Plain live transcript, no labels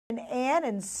Anne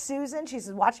and Susan,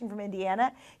 she's watching from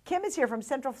Indiana. Kim is here from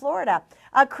Central Florida.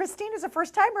 Christine is a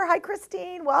first timer. Hi,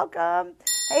 Christine. Welcome.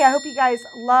 Hey, I hope you guys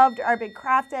loved our big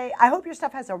craft day. I hope your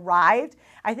stuff has arrived.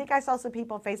 I think I saw some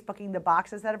people Facebooking the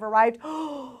boxes that have arrived.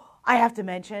 I have to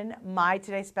mention my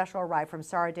today's special arrived from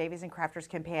Sarah Davies and Crafter's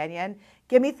Companion.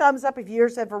 Give me thumbs up if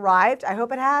yours have arrived. I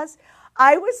hope it has.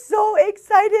 I was so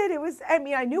excited.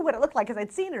 I knew what it looked like because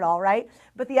I'd seen it all, right?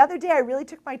 But the other day I really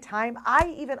took my time.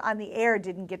 I even on the air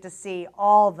didn't get to see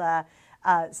all the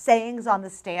sayings on the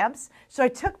stamps. So I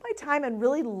took my time and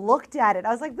really looked at it. I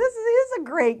was like, this is a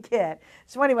great kit.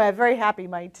 So anyway, I'm very happy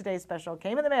my today's special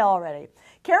came in the mail already.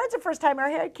 Karen's a first timer.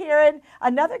 Hey, Karen.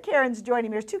 Another Karen's joining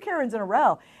me. There's two Karens in a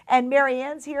row. And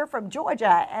Marianne's here from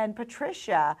Georgia. And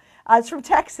Patricia is from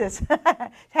Texas.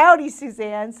 Howdy,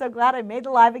 Suzanne. So glad I made it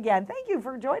live again. Thank you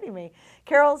for joining me.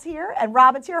 Carol's here. And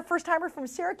Robin's here, a first timer from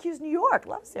Syracuse, New York.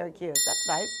 Love Syracuse. That's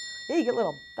nice. Yeah, you get a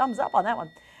little thumbs up on that one.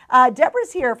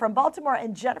 Deborah's here from Baltimore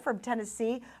and Jennifer from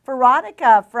Tennessee.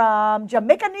 Veronica from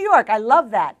Jamaica, New York. I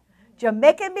love that.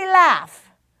 Jamaica me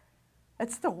laugh.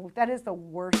 That is the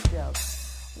worst joke.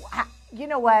 You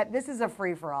know what? This is a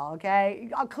free-for-all, okay?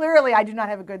 Clearly, I do not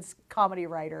have a good comedy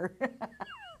writer.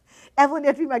 Evelyn, you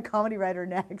have to be my comedy writer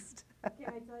next. Can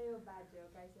I tell you a bad joke?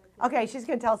 Okay, she's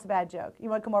going to tell us a bad joke. You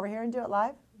want to come over here and do it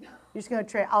live? No. You're just going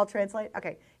to I'll translate?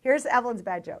 Okay, here's Evelyn's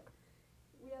bad joke.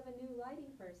 We have a new lighting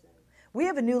person. We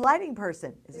have a new lighting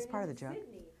person. Is this part of the joke?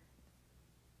 Sydney.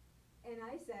 And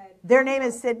I said... Their name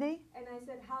is Sydney? And I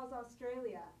said, how's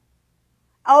Australia?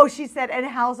 Oh, she said, and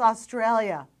how's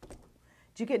Australia? Did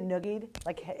you get noogied?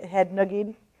 Like head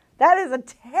noogied? That is a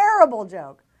terrible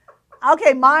joke.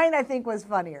 Okay, mine I think was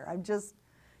funnier.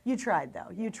 You tried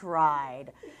though. You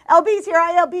tried. LB's here,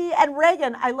 ILB, and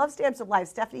Reagan. I love Stamps of Life.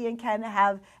 Stephanie and Ken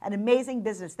have an amazing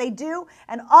business. They do,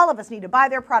 and all of us need to buy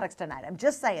their products tonight. I'm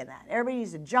just saying that. Everybody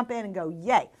needs to jump in and go,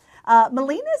 yay.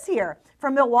 Melina's here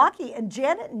from Milwaukee, and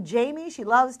Janet and Jamie, she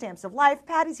loves Stamps of Life.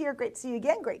 Patty's here. Great to see you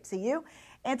again. Great to see you.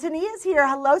 Antonia's here.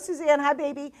 Hello, Suzanne. Hi,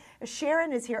 baby.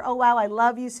 Sharon is here. Oh, wow. I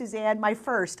love you, Suzanne. My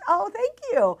first. Oh, thank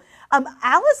you.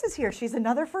 Alice is here. She's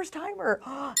another first-timer. I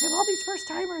have all these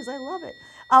first-timers. I love it.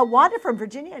 Wanda from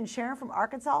Virginia and Sharon from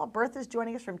Arkansas. Bertha's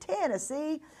joining us from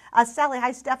Tennessee. Sally,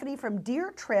 hi, Stephanie from Deer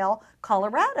Trail,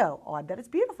 Colorado. Oh, I bet it's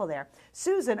beautiful there.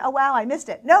 Susan, oh, wow, I missed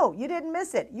it. No, you didn't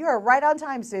miss it. You are right on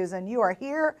time, Susan. You are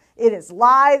here. It is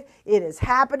live. It is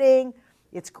happening.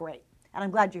 It's great. And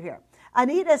I'm glad you're here.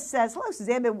 Anita says, hello,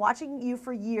 Suzanne. Been watching you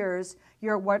for years.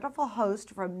 You're a wonderful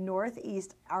host from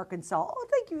Northeast Arkansas. Oh,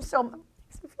 thank you so much.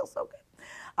 Makes me feel so good.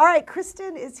 All right,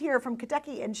 Kristen is here from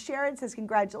Kentucky, and Sharon says,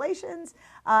 congratulations.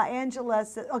 Angela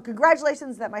says, oh,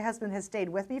 congratulations that my husband has stayed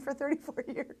with me for 34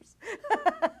 years.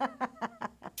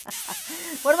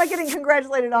 What am I getting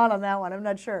congratulated on that one? I'm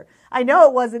not sure. I know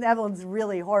it wasn't Evelyn's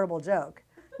really horrible joke.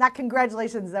 Not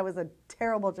congratulations. That was a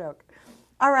terrible joke.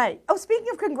 All right. Oh, speaking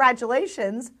of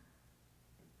congratulations,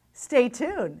 stay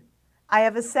tuned. I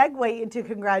have a segue into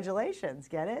congratulations.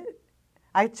 Get it?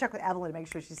 I check with Evelyn to make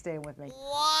sure she's staying with me.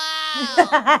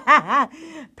 Wow.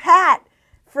 Pat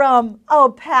from,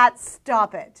 oh, Pat,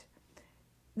 stop it.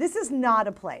 This is not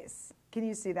a place. Can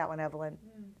you see that one, Evelyn?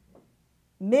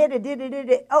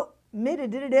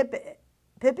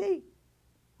 Pippi?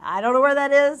 I don't know where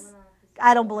that is.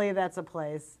 I don't believe that's a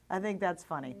place. I think that's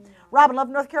funny. No. Robin, love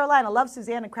North Carolina. Love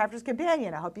Suzanne and Crafter's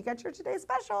Companion. I hope you got your today's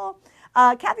special.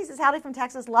 Kathy says, howdy from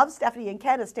Texas. Love Stephanie and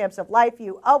Ken at Stamps of Life.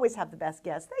 You always have the best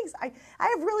guests. Thanks. I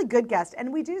have really good guests,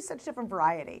 and we do such different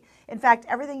variety. In fact,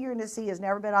 everything you're going to see has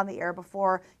never been on the air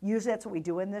before. Usually that's what we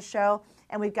do in this show,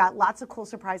 and we've got lots of cool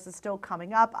surprises still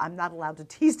coming up. I'm not allowed to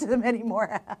tease to them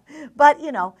anymore. But,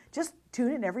 you know, just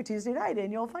tune in every Tuesday night,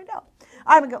 and you'll find out.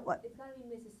 I'm going to go, what? It's got to be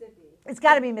Mississippi. It's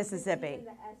got to be Mississippi. The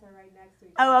S are right next to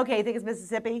each other. Oh, okay. You think it's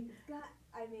Mississippi?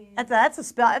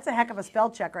 That's a heck of a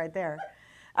spell check right there.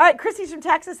 All right, Christy's from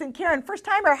Texas, and Karen, first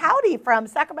timer, howdy from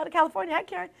Sacramento, California. Hi,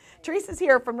 Karen. Teresa's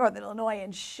here from Northern Illinois,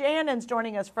 and Shannon's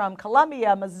joining us from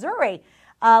Columbia, Missouri.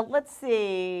 Let's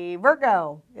see,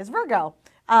 Virgo is Virgo.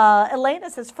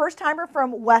 Elena says first timer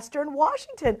from Western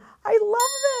Washington. I love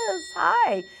this.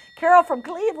 Hi. Carol from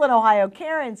Cleveland, Ohio.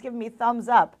 Karen's giving me thumbs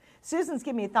up. Susan's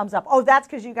giving me a thumbs up. Oh, that's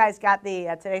because you guys got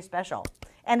the today's special.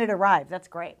 And it arrived. That's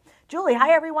great. Julie,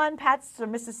 hi, everyone. Pat's from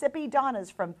Mississippi.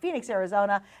 Donna's from Phoenix,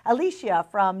 Arizona. Alicia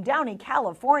from Downey,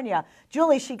 California.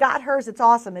 Julie, she got hers. It's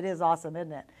awesome. It is awesome,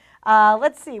 isn't it?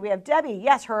 Let's see. We have Debbie.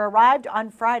 Yes, her arrived on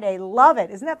Friday. Love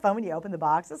it. Isn't that fun when you open the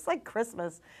box? It's like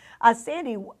Christmas.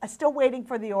 Sandy, still waiting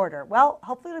for the order. Well,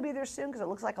 hopefully it'll be there soon because it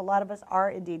looks like a lot of us are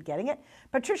indeed getting it.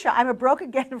 Patricia, I'm a broke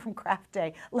again from Craft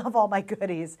Day. Love all my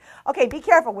goodies. Okay, be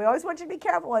careful. We always want you to be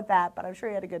careful with that, but I'm sure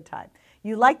you had a good time.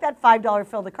 You liked that $5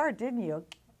 fill the cart, didn't you?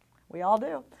 We all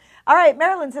do. All right,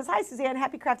 Marilyn says, hi, Suzanne.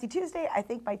 Happy Crafty Tuesday. I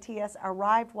think my TS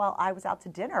arrived while I was out to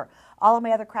dinner. All of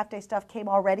my other Craft Day stuff came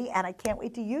already, and I can't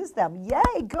wait to use them.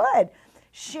 Yay, good.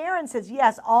 Sharon says,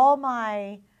 yes, all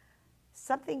my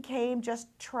something came, just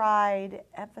tried,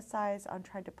 emphasize on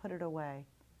trying to put it away.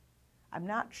 I'm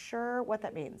not sure what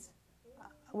that means.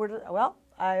 Well,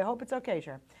 I hope it's okay,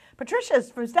 Sharon.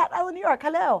 Patricia's from Staten Island, New York.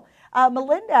 Hello.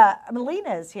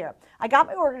 Melina is here. I got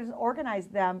my orders,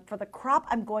 organized them for the crop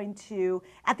I'm going to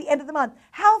at the end of the month.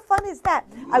 How fun is that?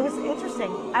 I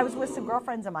was with some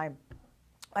girlfriends of mine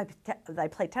I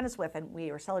played tennis with, and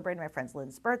we were celebrating my friend's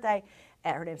Lynn's birthday.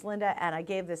 And her name's Linda, and I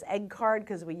gave this egg card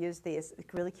because we used these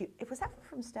really cute. Was that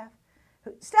from Steph?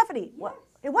 Stephanie. Yes. What?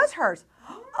 It was hers.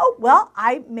 Oh, well,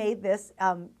 I made this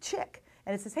chick.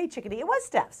 And it says, hey, chickadee. It was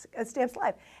Steph's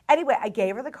life. Anyway, I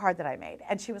gave her the card that I made.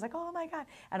 And she was like, oh, my God.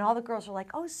 And all the girls were like,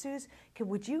 oh, Suze,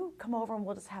 would you come over and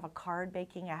we'll just have a card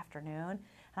baking afternoon? And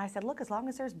I said, look, as long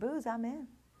as there's booze, I'm in.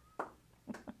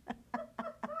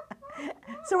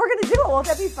 So we're going to do it. Won't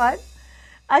that be fun?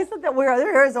 I said that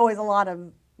there is always a lot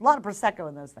of Prosecco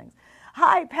in those things.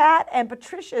 Hi, Pat, and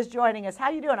Patricia is joining us.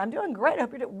 How you doing? I'm doing great. I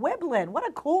hope you're doing Weblin. What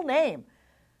a cool name.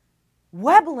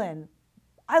 Weblin.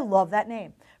 I love that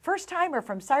name. First timer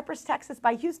from Cypress, Texas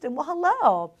by Houston. Well,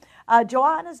 hello.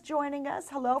 Joanna's joining us.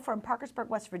 Hello from Parkersburg,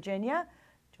 West Virginia.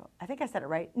 I think I said it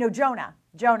right. No, Jonah.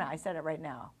 Jonah, I said it right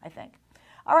now, I think.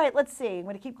 All right, let's see. I'm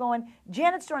going to keep going.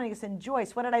 Janet's joining us, and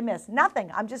Joyce, what did I miss?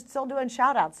 Nothing. I'm just still doing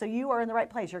shout-outs, so you are in the right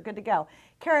place. You're good to go.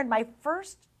 Karen, my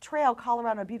first trail,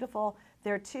 Colorado, beautiful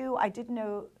there, too. I didn't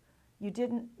know you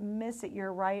didn't miss it.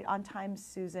 You're right on time,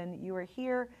 Susan. You were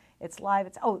here. It's live.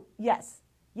 Oh, yes.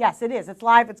 Yes, it is. It's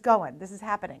live. It's going. This is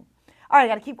happening. All right, I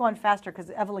got to keep going faster because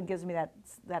Evelyn gives me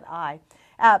that eye.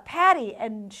 Patty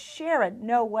and Sharon,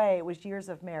 no way. It was years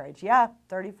of marriage. Yeah,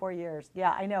 34 years.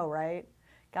 Yeah, I know, right?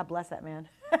 God bless that man.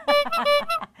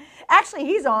 Actually,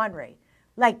 he's ornery.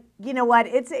 Like, you know what?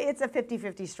 It's a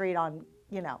 50-50 street on,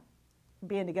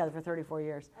 being together for 34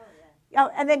 years. Oh, yeah. Oh,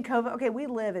 and then COVID. Okay, we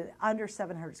live in under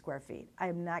 700 square feet. I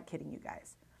am not kidding you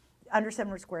guys. Under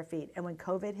 700 square feet. And when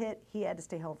COVID hit, he had to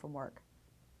stay home from work.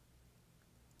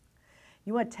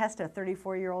 You want to test a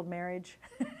 34-year-old marriage?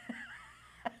 You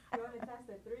want to test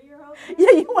a 3-year-old?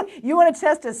 Yeah, you want to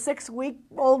test a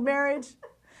 6-week-old marriage?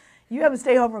 You have to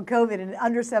stay home from COVID in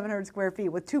under 700 square feet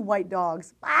with 2 white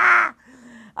dogs. Ah!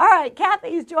 All right,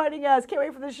 Kathy's joining us. Can't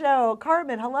wait for the show.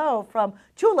 Carmen, hello from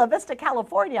Chula Vista,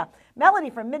 California. Melanie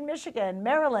from Mid-Michigan,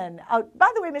 Maryland.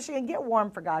 By the way, Michigan, get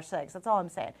warm for gosh sakes. That's all I'm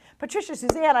saying. Patricia,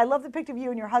 Suzanne, I love the picture of you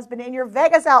and your husband in your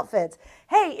Vegas outfits.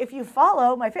 Hey, if you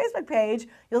follow my Facebook page,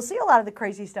 you'll see a lot of the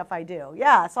crazy stuff I do.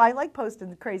 Yeah, so I like posting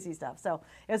the crazy stuff. So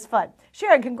it's fun.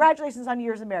 Sharon, congratulations on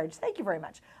years of marriage. Thank you very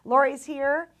much. Lori's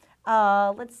here.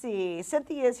 Let's see.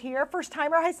 Cynthia's here. First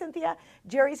timer. Hi, Cynthia.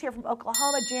 Jerry's here from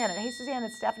Oklahoma. Janet. Hey, Suzanne.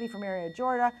 It's Stephanie from Marietta,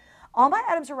 Georgia. All my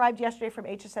items arrived yesterday from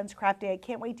HSN's Craft Day. I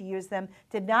can't wait to use them.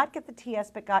 Did not get the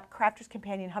TS, but got Crafter's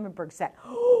Companion Hummingbird set.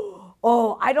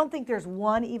 Oh, I don't think there's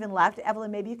one even left. Evelyn,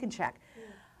 maybe you can check.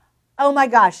 Oh my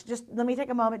gosh. Just let me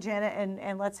take a moment, Janet,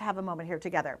 and let's have a moment here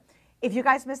together. If you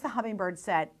guys missed the hummingbird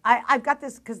set, I've got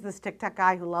this because this TikTok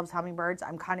guy who loves hummingbirds,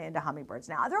 I'm kind of into hummingbirds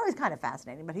now. They're always kind of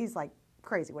fascinating, but he's like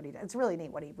crazy what he does. It's really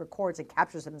neat what he records and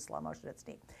captures them in slow motion. It's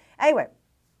neat. Anyway,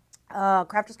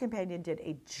 Crafter's Companion did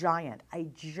a giant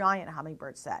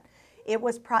hummingbird set. It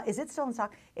was, is it still in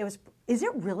stock? Is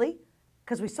it really?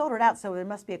 Because we sold it out, so there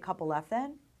must be a couple left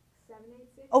then.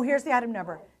 786. Oh, here's the item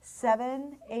number.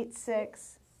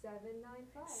 786.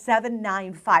 795.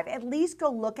 795. At least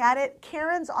go look at it.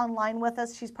 Karen's online with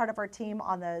us. She's part of our team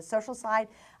on the social side.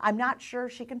 I'm not sure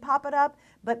she can pop it up,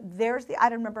 but there's the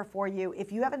item number for you.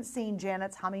 If you haven't seen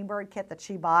Janet's hummingbird kit that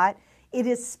she bought, it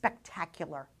is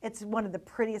spectacular. It's one of the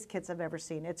prettiest kits I've ever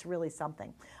seen. It's really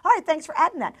something. All right, thanks for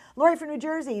adding that. Lori from New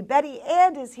Jersey. Betty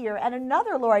and is here. And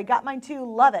another Lori. Got mine too.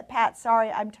 Love it. Pat, sorry,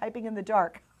 I'm typing in the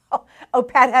dark. Oh,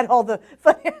 Pat had all the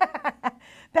funny.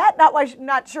 Pat,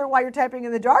 not sure why you're typing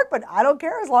in the dark, but I don't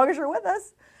care as long as you're with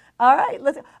us. All right,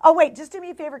 let's. Oh wait, just do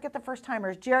me a favor, get the first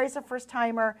timers. Jerry's a first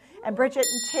timer, and Bridget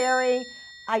and Terry.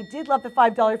 I did love the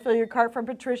 $5 fill your cart from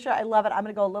Patricia. I love it. I'm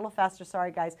going to go a little faster.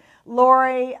 Sorry, guys.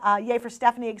 Lori, yay for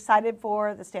Stephanie. Excited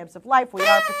for the Stamps of Life. We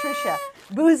are Patricia.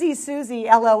 Boozy Susie,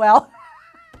 LOL.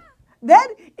 That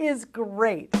is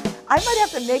great. I might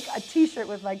have to make a T-shirt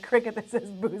with my cricket that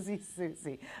says Boozy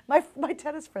Susie. My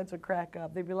tennis friends would crack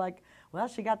up. They'd be like, well,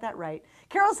 she got that right.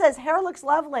 Carol says, hair looks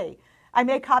lovely. I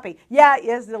may copy. Yeah,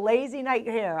 it's the lazy night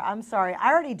hair. I'm sorry.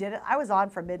 I already did it. I was on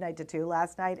from midnight to 2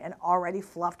 last night and already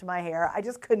fluffed my hair. I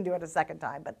just couldn't do it a second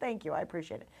time, but thank you. I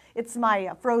appreciate it. It's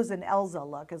my frozen Elsa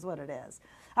look is what it is.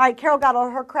 All right, Carol got all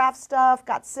her craft stuff,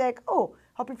 got sick. Oh,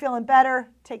 Hope you're feeling better.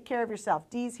 Take care of yourself.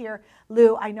 Dee's here.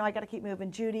 Lou, I know I got to keep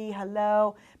moving. Judy,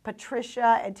 hello.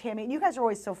 Patricia and Tammy. And you guys are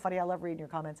always so funny. I love reading your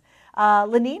comments.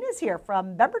 Lenine is here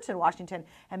from Pemberton, Washington.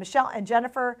 And Michelle and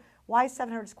Jennifer, why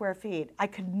 700 square feet? I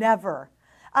could never.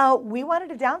 We wanted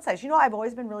to downsize. You know, I've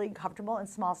always been really comfortable in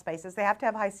small spaces. They have to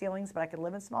have high ceilings, but I could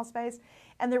live in small space.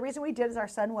 And the reason we did is our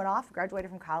son went off, graduated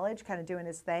from college, kind of doing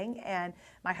his thing. And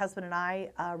my husband and I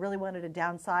really wanted to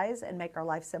downsize and make our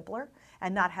life simpler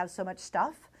and not have so much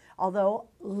stuff. Although,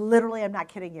 literally, I'm not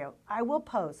kidding you. I will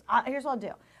post. Here's what I'll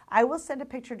do. I will send a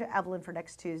picture to Evelyn for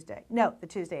next Tuesday. No, the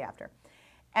Tuesday after.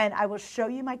 And I will show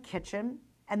you my kitchen.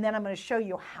 And then I'm going to show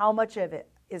you how much of it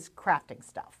is crafting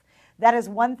stuff. That is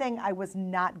one thing I was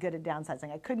not good at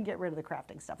downsizing. I couldn't get rid of the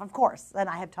crafting stuff, of course, and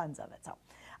I have tons of it. So,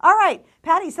 all right,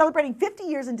 Patty celebrating 50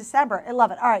 years in December. I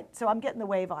love it. All right, so I'm getting the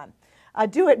wave on.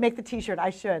 Do it, make the t-shirt. I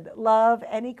should. Love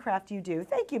any craft you do.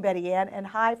 Thank you, Betty Ann. And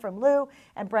hi from Lou.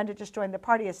 And Brenda just joined the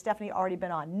party. Has Stephanie already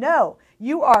been on? No,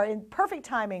 you are in perfect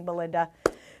timing, Belinda.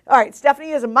 All right,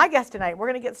 Stephanie is my guest tonight. We're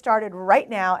going to get started right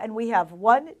now, and we have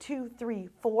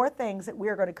 4 things that we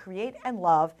are going to create and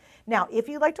love. Now, if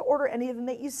you'd like to order any of them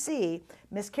that you see,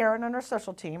 Miss Karen on our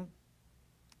social team,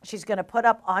 she's going to put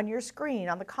up on your screen,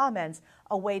 on the comments,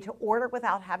 a way to order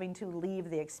without having to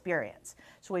leave the experience.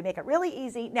 So we make it really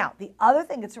easy. Now, the other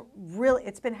thing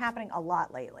it's been happening a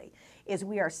lot lately is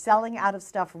we are selling out of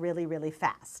stuff really, really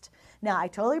fast. Now, I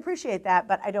totally appreciate that,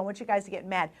 but I don't want you guys to get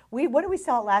mad. What did we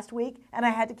sell it last week? And I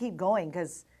had to keep going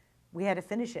because we had to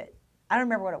finish it. I don't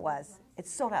remember what it was. It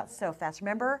sold out so fast.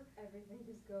 Remember? Everything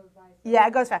just goes by. Yeah,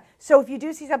 it goes fast. So if you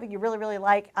do see something you really, really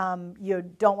like, you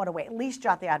don't want to wait. At least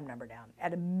jot the item number down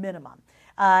at a minimum.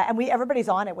 And everybody's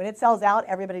on it. When it sells out,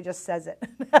 everybody just says it.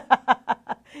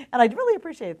 And I really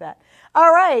appreciate that.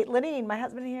 All right, Lenine, my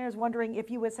husband here is wondering if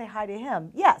you would say hi to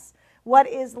him. Yes. What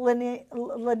is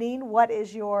Lenine? What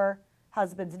is your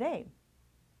husband's name?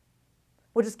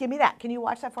 Well, just give me that. Can you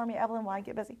watch that for me, Evelyn, while I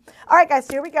get busy? All right, guys,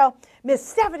 here we go. Miss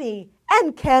Stephanie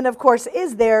and Ken, of course,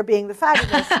 is there, being the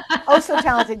fabulous, oh so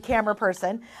talented camera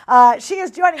person. She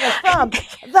is joining us from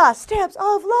the Stamps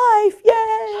of Life.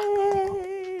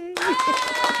 Yay!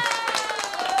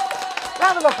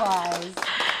 Round of applause.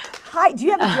 Hi, do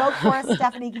you have a joke for us,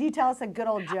 Stephanie? Can you tell us a good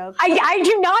old joke? I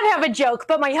do not have a joke,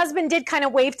 but my husband did kind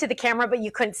of wave to the camera, but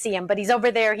you couldn't see him. But he's over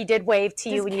there. He did wave to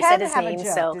you when you said his name.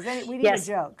 So we need a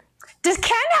joke. Does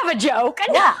Ken have a joke?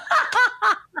 Yeah.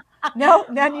 No,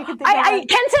 none you can think of.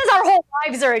 Ken says our whole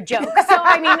lives are a joke. So,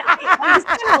 I mean, I'm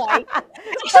kind of like,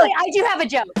 actually, I do have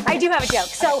a joke.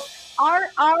 So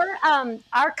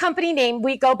our company name,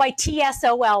 we go by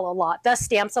TSOL a lot, the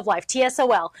Stamps of Life,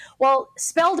 TSOL. Well,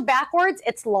 spelled backwards,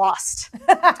 it's lost.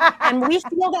 And we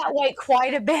feel that way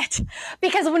quite a bit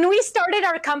because when we started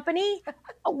our company,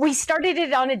 we started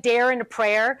it on a dare and a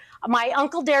prayer. My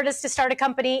uncle dared us to start a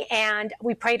company and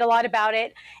we prayed a lot about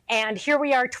it. And here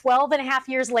we are 12 and a half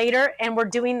years later and we're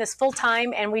doing this full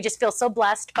time and we just feel so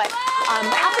blessed. But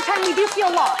half the time we do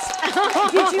feel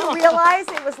lost. Did you realize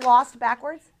it was lost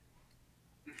backwards?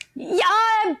 Yeah,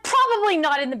 probably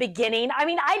not in the beginning. I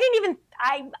mean,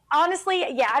 I honestly,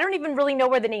 I don't even really know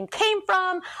where the name came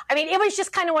from. I mean, it was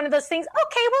just kind of one of those things,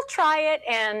 okay, we'll try it.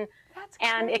 And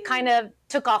it kind of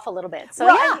took off a little bit. So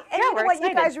well, and you know what?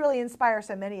 You guys really inspire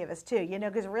so many of us too, you know,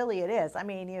 because really it is. I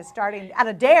mean, you're starting at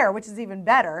a dare, which is even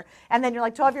better. And then you're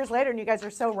like 12 years later and you guys are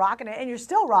so rocking it and you're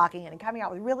still rocking it and coming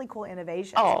out with really cool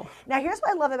innovations. Oh, now here's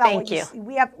what I love about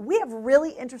we have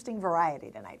really interesting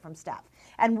variety tonight from Steph.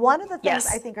 And one of the things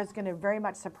I think is going to very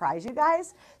much surprise you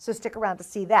guys. So stick around to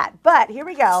see that. But here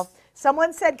we go.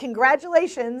 Someone said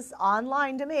congratulations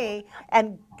online to me.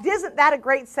 And isn't that a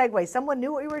great segue? Someone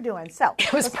knew what we were doing. So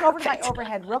let's go over to my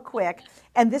overhead real quick.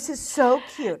 And this is so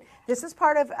cute. This is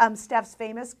part of Steph's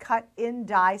famous cut in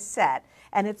die set.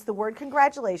 And it's the word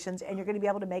congratulations. And you're going to be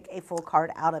able to make a full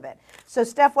card out of it. So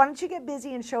Steph, why don't you get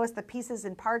busy and show us the pieces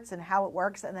and parts and how it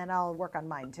works. And then I'll work on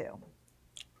mine too.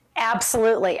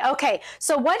 Absolutely. Okay.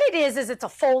 So what it is it's a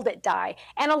fold-it die.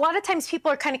 And a lot of times people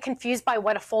are kind of confused by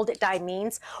what a fold-it die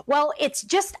means. Well, it's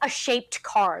just a shaped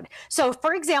card. So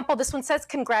for example, this one says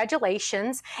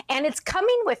congratulations, and it's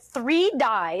coming with 3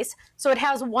 dies. So it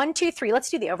has 1, 2, 3. Let's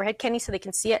do the overhead, Kenny, so they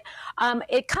can see it.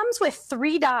 It comes with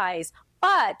 3 dies.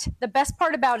 But the best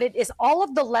part about it is all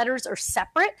of the letters are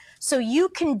separate. So you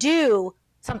can do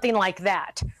something like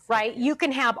that, right? You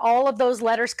can have all of those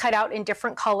letters cut out in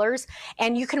different colors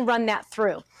and you can run that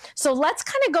through. So let's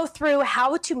kind of go through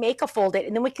how to make a fold it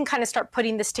and then we can kind of start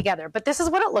putting this together. But this is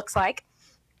what it looks like.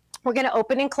 We're going to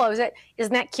open and close it.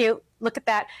 Isn't that cute? Look at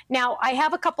that. Now, I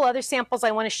have a couple other samples I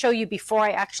want to show you before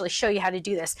I actually show you how to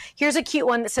do this. Here's a cute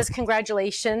one that says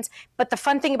congratulations. But the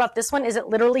fun thing about this one is it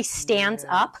literally stands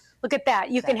up. Look at that.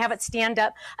 You can have it stand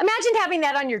up. Imagine having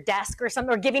that on your desk or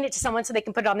something, or giving it to someone so they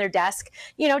can put it on their desk.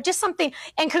 You know, just something.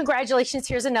 And congratulations.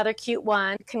 Here's another cute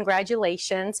one.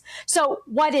 Congratulations. So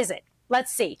what is it?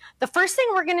 Let's see. The first thing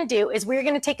we're going to do is we're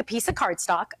going to take a piece of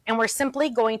cardstock and we're simply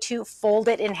going to fold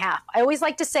it in half. I always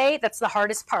like to say that's the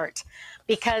hardest part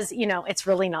because, you know, it's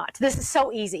really not. This is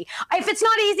so easy. If it's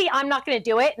not easy, I'm not going to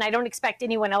do it, and I don't expect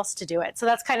anyone else to do it. So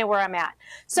that's kind of where I'm at.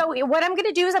 So what I'm going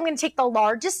to do is I'm going to take the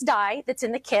largest die that's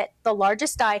in the kit, the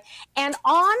largest die, and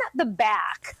on the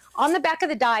back of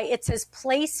the die, it says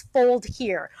place fold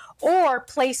here or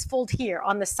place fold here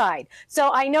on the side.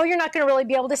 So I know you're not going to really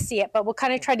be able to see it, but we'll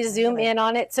kind of try to zoom in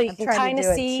on it so you can kind of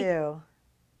see.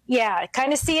 Yeah,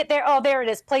 kind of see it there. Oh, there it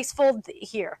is. Place fold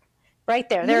here. Right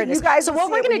there. There it is. You guys so what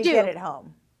we're going to do. Get it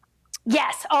home.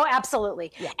 Yes. Oh,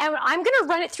 absolutely. Yeah. And I'm going to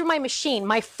run it through my machine.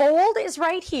 My fold is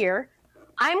right here.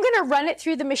 I'm going to run it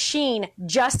through the machine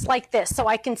just like this so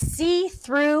I can see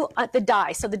through the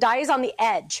die. So the die is on the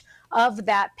edge of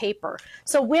that paper.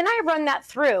 So when I run that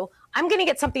through, I'm going to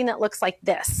get something that looks like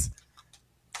this.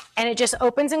 And it just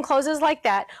opens and closes like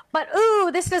that. But, ooh,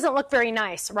 this doesn't look very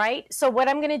nice, right? So what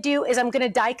I'm going to do is I'm going to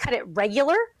die cut it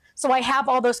regular. So I have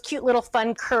all those cute little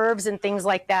fun curves and things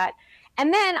like that.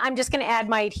 And then I'm just going to add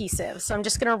my adhesive. So I'm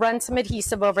just going to run some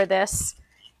adhesive over this.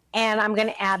 And I'm going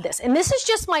to add this. And this is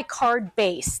just my card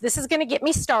base. This is going to get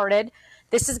me started.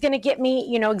 This is going to get me,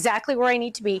 you know, exactly where I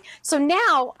need to be. So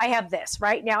now I have this,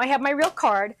 right? Now I have my real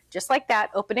card, just like that,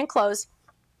 open and close.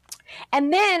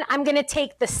 And then I'm going to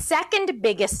take the second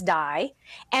biggest die,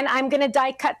 and I'm going to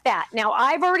die cut that. Now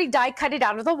I've already die cut it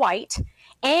out of the white,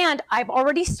 and I've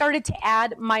already started to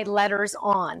add my letters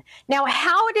on. Now,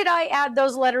 how did I add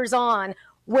those letters on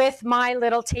with my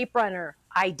little tape runner?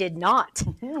 I did not.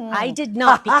 I did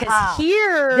not, because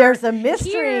here there's a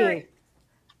mystery.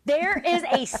 There is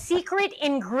a secret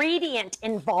ingredient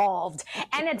involved,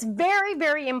 and it's very,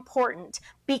 very important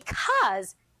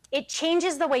because it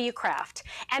changes the way you craft.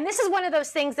 And this is one of those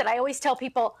things that I always tell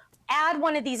people, add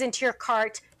one of these into your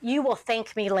cart, you will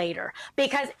thank me later,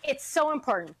 because it's so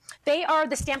important. They are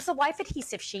the Stamps of Life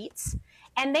adhesive sheets,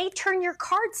 and they turn your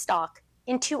cardstock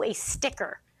into a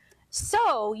sticker.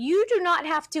 So you do not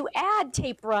have to add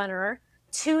tape runner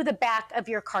to the back of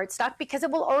your cardstock because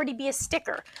it will already be a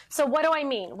sticker. So what do I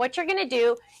mean? What you're going to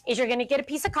do is you're going to get a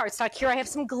piece of cardstock. Here I have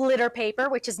some glitter paper,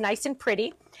 which is nice and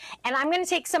pretty. And I'm going to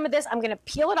take some of this. I'm going to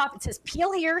peel it off. It says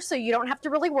peel here, so you don't have to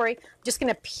really worry. I'm just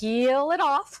going to peel it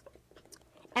off.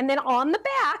 And then on the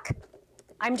back,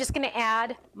 I'm just going to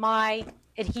add my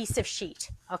adhesive sheet.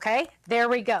 Okay, there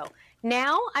we go.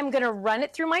 Now I'm going to run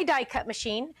it through my die cut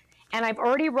machine. And I've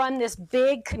already run this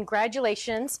big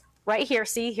congratulations right here.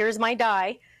 See, here's my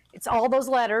die. It's all those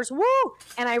letters. Woo!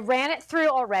 And I ran it through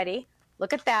already.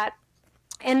 Look at that.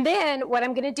 And then what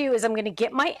I'm going to do is I'm going to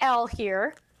get my L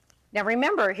here. Now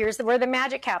remember, here's where the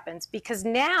magic happens, because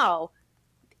now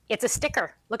it's a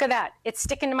sticker. Look at that. It's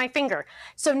sticking to my finger.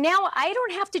 So now I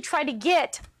don't have to try to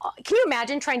get, can you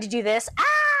imagine trying to do this?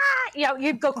 Ah! You know,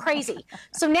 you'd go crazy.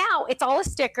 So now it's all a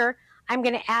sticker. I'm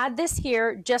going to add this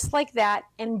here just like that,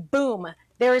 and boom,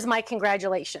 there is my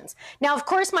congratulations. Now, of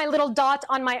course, my little dot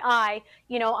on my eye,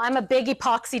 you know, I'm a big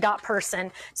epoxy dot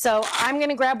person, so I'm going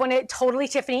to grab one at Totally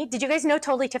Tiffany. Did you guys know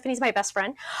Totally Tiffany's my best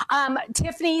friend?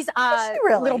 Tiffany's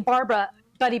really? little Barbara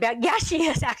buddy bag. Yeah, she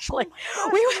is actually.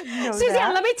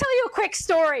 Suzanne, let me tell you a quick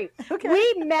story. Okay.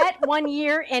 We met one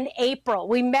year in April.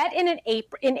 We met in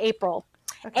April.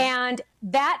 Okay. And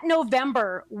that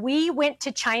November, we went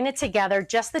to China together,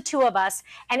 just the two of us,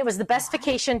 and it was the best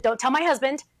vacation. Don't tell my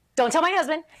husband. Don't tell my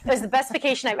husband. It was the best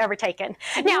vacation I've ever taken.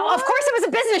 Now, of course, it was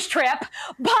a business trip,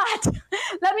 but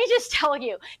let me just tell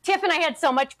you, Tiff and I had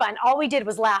so much fun. All we did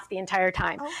was laugh the entire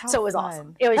time. So it was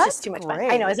awesome. It was just too much fun.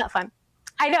 I know, isn't that fun?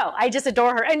 I know. I just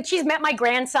adore her. And she's met my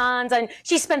grandsons, and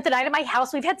she spent the night at my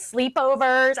house. We've had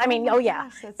sleepovers. I mean, oh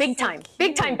yeah, big time.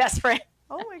 Big time best friend.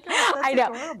 Oh my gosh,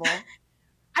 that's adorable.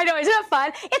 I know, isn't it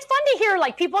fun? It's fun to hear,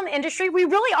 like, people in the industry, we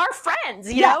really are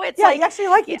friends, you know? It's like, you actually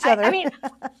like each other. I mean,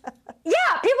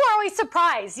 yeah, people are always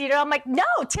surprised, you know? I'm like, no,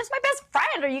 Tiff's my best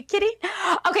friend. Are you kidding?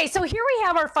 Okay, so here we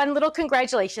have our fun little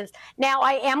congratulations. Now,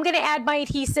 I am going to add my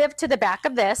adhesive to the back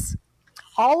of this.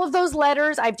 All of those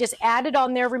letters I've just added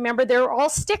on there. Remember, they're all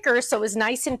stickers, so it was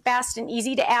nice and fast and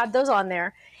easy to add those on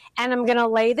there. And I'm going to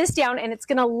lay this down, and it's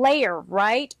going to layer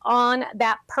right on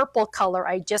that purple color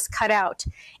I just cut out.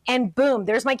 And boom,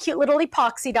 there's my cute little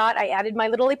epoxy dot. I added my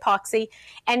little epoxy,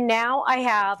 and now I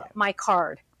have my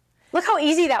card. Look how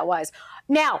easy that was.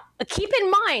 Now, keep in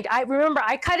mind, remember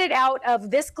I cut it out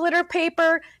of this glitter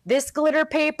paper.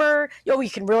 Oh, you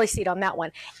can really see it on that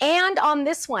one. And on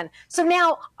this one. So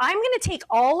now I'm going to take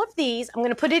all of these. I'm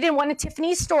going to put it in one of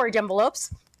Tiffany's storage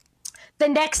envelopes. the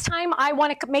next time I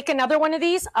want to make another one of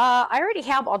these, I already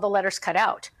have all the letters cut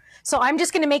out. So I'm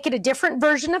just going to make it a different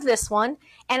version of this one,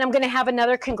 and I'm going to have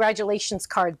another congratulations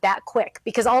card that quick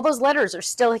because all those letters are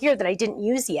still here that I didn't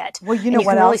use yet. Well, you know and you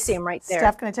what can else? really see them right there.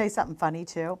 Steph, can I tell you something funny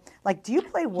too? Like, do you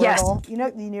play Wordle? Yes. You know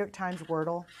the New York Times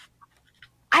Wordle?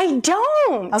 I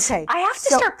don't. Okay. I have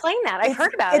to start playing that. I've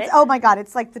heard about it. Oh my God,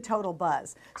 it's like the total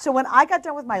buzz. So when I got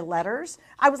done with my letters,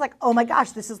 I was like, oh my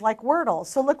gosh, this is like Wordle.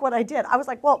 So look what I did. I was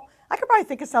like, well, I could probably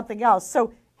think of something else.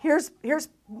 So here's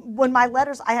when my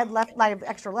letters, I have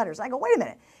extra letters. I go, wait a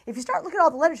minute. If you start looking at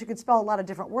all the letters, you could spell a lot of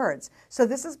different words. So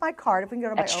this is my card. If we can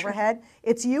go to my overhead,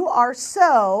 it's you are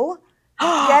so.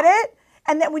 Get it?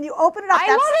 And then when you open it up,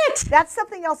 that's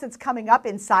something else that's coming up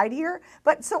inside here.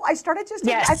 But so I started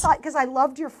I thought, because I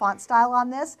loved your font style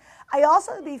on this, I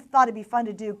also thought it'd be fun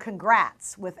to do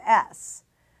congrats with S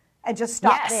and just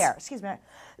stop there. Excuse me.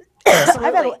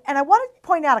 Absolutely. And I want to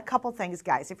point out a couple things,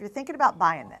 guys, if you're thinking about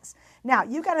buying this. Now,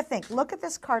 you got to think, look at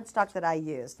this cardstock that I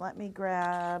used. Let me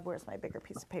grab, where's my bigger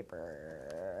piece of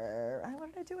paper?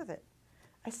 What did I do with it?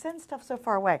 I send stuff so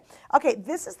far away. Okay,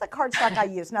 this is the cardstock I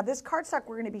use. Now, this cardstock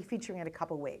we're going to be featuring in a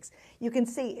couple weeks. You can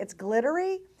see it's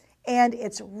glittery and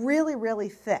it's really, really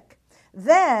thick.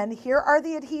 Then here are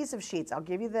the adhesive sheets. I'll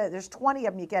give you there's 20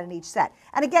 of them you get in each set.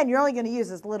 And again, you're only going to use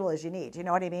as little as you need. You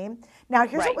know what I mean? Now,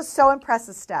 here's what was so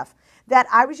impressive, Steph, that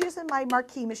I was using my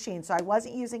marquee machine, so I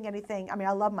wasn't using anything. I mean,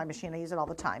 I love my machine. I use it all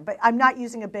the time. But I'm not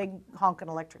using a big honking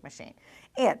electric machine.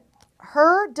 And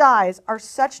her dies are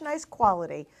such nice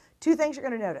quality. Two things you're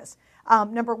going to notice.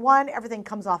 Number one, everything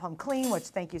comes off on clean, which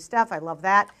thank you, Steph. I love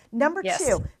that. Number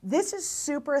two, this is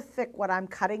super thick what I'm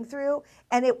cutting through,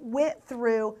 and it went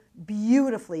through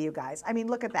beautifully, you guys. I mean,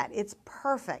 look at that. It's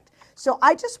perfect. So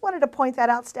I just wanted to point that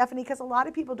out, Stephanie, because a lot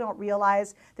of people don't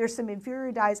realize there's some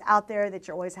inferior dyes out there that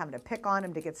you're always having to pick on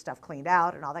them to get stuff cleaned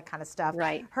out and all that kind of stuff.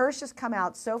 Right. Hers just come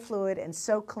out so fluid and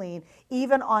so clean,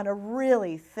 even on a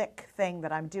really thick thing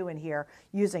that I'm doing here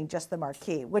using just the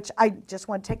marquee, which I just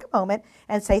want to take a moment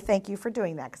and say thank you for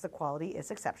doing that because the quality is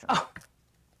exceptional.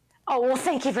 Oh, well,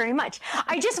 thank you very much.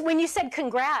 When you said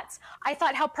congrats, I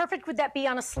thought how perfect would that be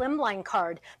on a slimline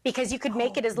card because you could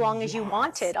make it as long as you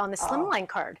wanted on the slimline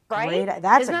card, right? Isn't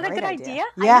that a good idea?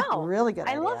 Yeah, I know. Really good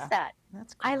idea. I love that.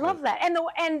 That's great. I love that.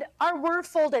 And our word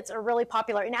foldits are really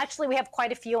popular. And actually, we have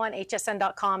quite a few on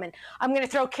hsn.com. And I'm going to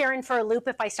throw Karen for a loop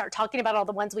if I start talking about all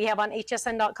the ones we have on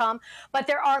hsn.com. But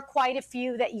there are quite a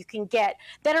few that you can get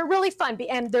that are really fun.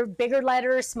 And they're bigger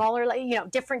letters, smaller,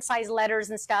 different size letters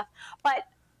and stuff. But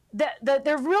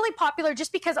they're really popular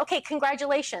just because, okay,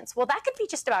 congratulations. Well, that could be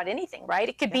just about anything, right?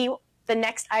 It could be the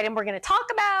next item we're going to talk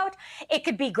about. It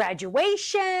could be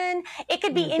graduation. It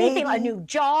could be anything, a new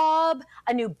job,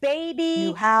 a new baby.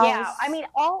 New house. Yeah, I mean,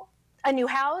 a new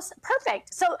house.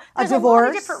 Perfect. So there's a lot divorce.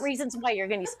 of different reasons why you're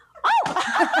going to use.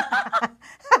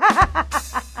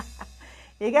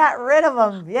 You got rid of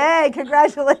them. Yay,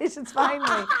 congratulations,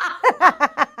 finally.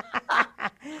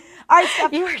 All right,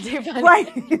 Steph. You were too funny. Right.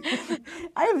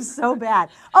 I am so bad.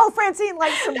 Oh, Francine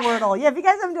likes some Wordle. Yeah, if you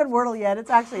guys haven't done Wordle yet, it's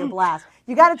actually a blast.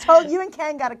 You and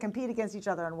Ken got to compete against each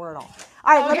other in Wordle.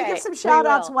 All right, let me give some shout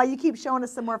outs while you keep showing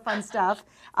us some more fun stuff.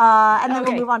 And then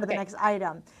we'll move on to the next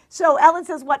item. So Ellen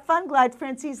says, what fun, glad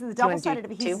Francine says the double-sided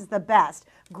adhesive is the best.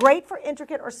 Great for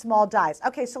intricate or small dies.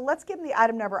 Okay, so let's give them the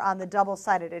item number on the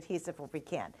double-sided adhesive if we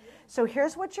can. So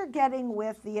here's what you're getting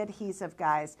with the adhesive,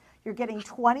 guys. You're getting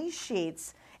 20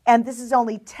 sheets. And this is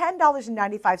only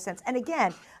 $10.95. And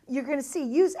again, you're going to see,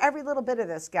 use every little bit of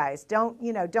this, guys. Don't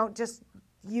just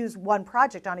use one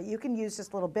project on it. You can use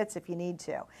just little bits if you need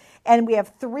to. And we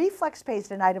have 3 flex pays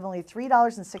tonight of only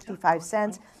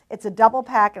 $3.65. It's a double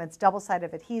pack and it's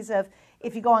double-sided adhesive.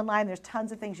 If you go online, there's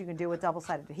tons of things you can do with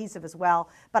double-sided adhesive as well.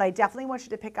 But I definitely want you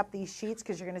to pick up these sheets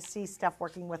because you're going to see stuff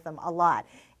working with them a lot.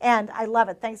 And I love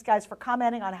it. Thanks, guys, for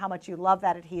commenting on how much you love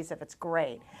that adhesive. It's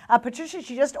great. Patricia,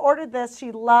 she just ordered this.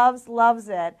 She loves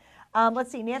it.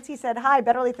 Let's see. Nancy said, hi,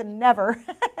 better late than never.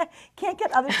 Can't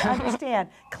get others to understand.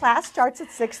 Class starts at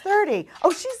 6:30.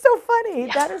 Oh, she's so funny.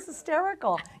 Yes. That is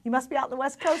hysterical. You must be out on the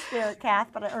West Coast there, Kath,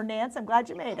 or Nance. I'm glad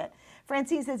you made it.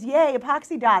 Francine says, yay,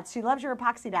 epoxy dots. She loves your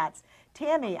epoxy dots.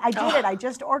 Tammy, I did it. I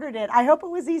just ordered it. I hope it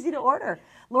was easy to order.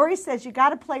 Lori says, you got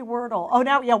to play Wordle. Oh,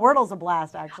 now, yeah, Wordle's a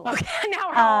blast, actually. Okay, now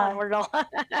we're on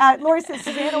Wordle. Lori says,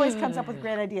 Suzanne always comes up with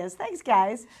great ideas. Thanks,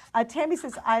 guys. Tammy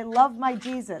says, I love my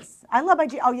Jesus. I love my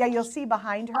Jesus. Oh, yeah, you'll see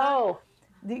behind her. Oh.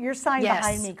 Your sign Yes.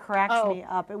 behind me cracks Oh. me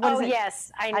up. What is Oh, it?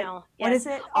 yes, I know. What Yes. is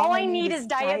it? All I need is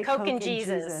Diet Coke and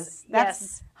Jesus. That's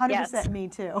Yes. 100% Yes. me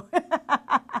too.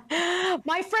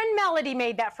 My friend Melody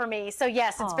made that for me. So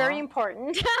yes, it's very Aw.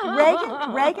 important.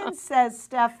 Reagan says,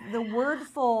 Steph, the word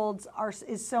folds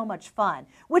is so much fun,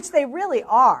 which they really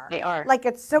are. They are. Like,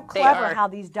 it's so clever are. how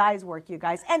these dies work, you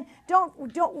guys. And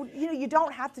you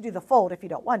don't have to do the fold if you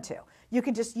don't want to. You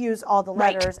can just use all the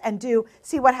Right. letters and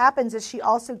see what happens is she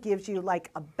also gives you like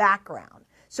a background.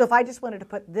 So if I just wanted to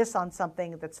put this on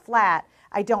something that's flat,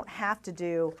 I don't have to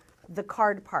do the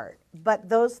card part. But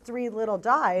those 3 little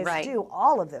dies Right. do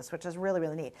all of this, which is really,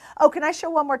 really neat. Oh, can I show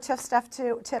one more tip, Steph?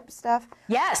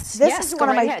 Yes. This yes, is go one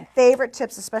of right my ahead. favorite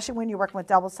tips, especially when you're working with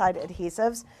double-sided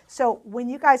adhesives. So when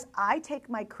you guys, I take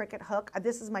my Cricut hook.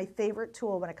 This is my favorite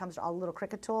tool when it comes to all the little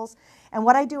Cricut tools. And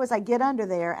what I do is I get under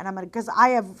there, and because I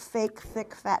have fake,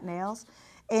 thick, fat nails.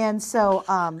 And so,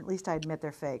 at least I admit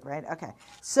they're fake, right? Okay.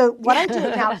 So what I do,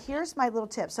 now here's my little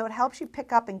tip. So it helps you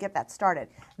pick up and get that started.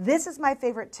 This is my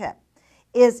favorite tip,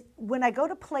 is when I go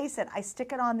to place it, I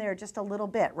stick it on there just a little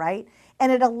bit, right?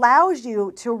 And it allows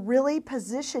you to really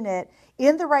position it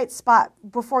in the right spot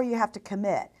before you have to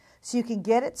commit. So you can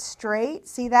get it straight,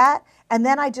 see that? And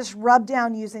then I just rub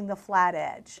down using the flat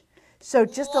edge. So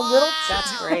just a little.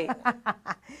 That's great.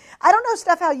 I don't know,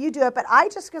 Steph, how you do it, but I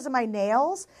just, because of my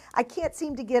nails, I can't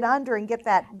seem to get under and get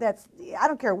that. I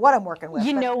don't care what I'm working with.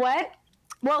 You know what?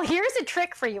 Well, here's a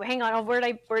trick for you. Hang on, where'd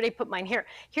I put mine? Here.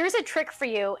 Here's a trick for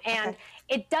you, and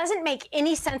it doesn't make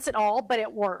any sense at all, but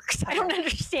it works. I don't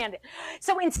understand it.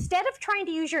 So instead of trying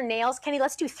to use your nails, Kenny,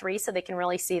 let's do 3 so they can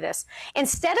really see this.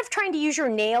 Instead of trying to use your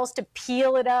nails to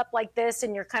peel it up like this,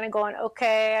 and you're kind of going,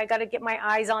 okay, I got to get my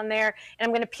eyes on there, and I'm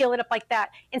going to peel it up like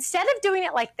that. Instead of doing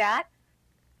it like that,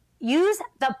 use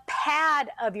the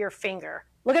pad of your finger.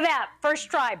 Look at that. First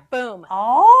try. Boom.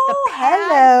 Oh, the pad.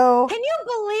 Hello. Can you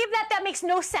believe that? That makes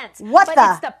no sense. What but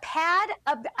the? It's the pad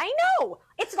of, I know.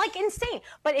 It's like insane.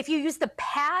 But if you use the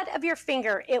pad of your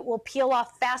finger, it will peel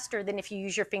off faster than if you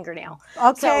use your fingernail.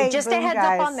 Okay, So just a boom, heads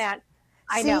guys. up on that.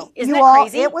 I See, know. Isn't you that all,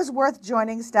 crazy? it was worth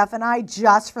joining Steph and I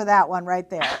just for that one right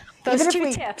there. Those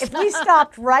Even 2 tips. If we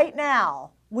stopped right now,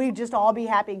 we'd just all be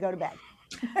happy and go to bed.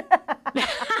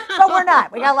 But we're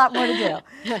not. We got a lot more to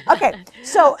do. Okay,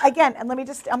 so again, and I'm going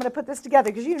to put this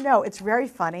together because it's very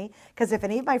funny, because if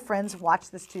any of my friends watch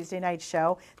this Tuesday night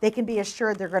show, they can be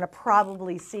assured they're going to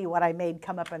probably see what I made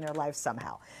come up in their life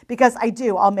somehow. Because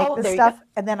I'll make this stuff,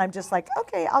 and then I'm just like,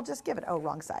 okay, I'll just give it. Oh,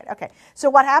 wrong side. Okay, so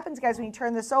what happens, guys, when you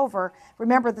turn this over,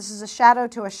 remember this is a shadow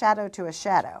to a shadow to a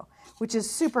shadow, which is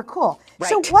super cool. Right.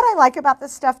 So what I like about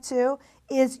this stuff too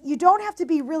is you don't have to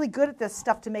be really good at this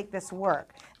stuff to make this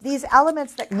work. These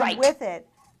elements that come with it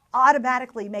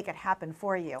automatically make it happen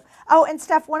for you. Oh, and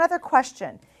Steph, one other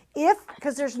question.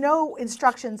 Because there's no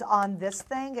instructions on this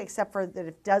thing except for that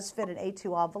it does fit an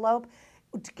A2 envelope,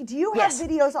 do you have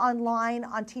videos online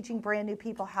on teaching brand new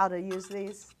people how to use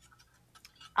these?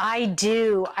 I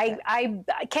do.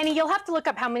 Kenny, you'll have to look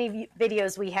up how many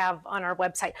videos we have on our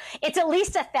website. It's at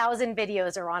least 1,000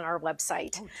 videos are on our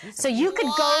website. Oh, so you could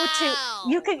go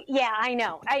to, yeah, I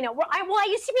know. Well, I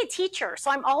used to be a teacher,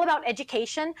 so I'm all about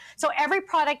education. So every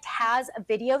product has a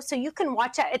video, so you can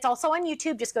watch it. It's also on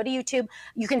YouTube. Just go to YouTube.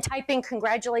 You can type in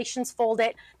congratulations, fold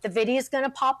it. The video is going to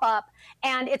pop up,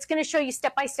 and it's going to show you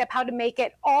step by step how to make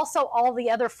it. Also, all the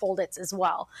other fold its as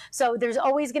well. So there's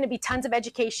always going to be tons of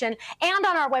education. And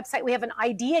on our website, we have an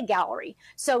idea gallery.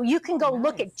 So you can go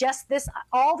look at just this.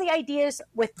 All the ideas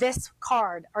with this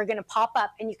card are going to pop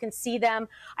up, and you can see them.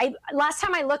 Last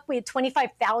time I looked, we had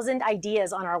 25,000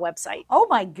 ideas on our website. Oh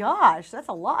my gosh, that's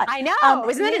a lot. I know.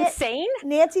 Isn't that insane?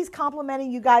 Nancy's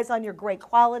complimenting you guys on your great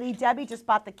quality. Debbie just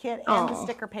bought the kit and the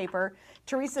sticker paper.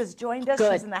 Teresa's joined us.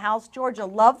 She's in the house. Georgia,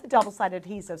 love the double-sided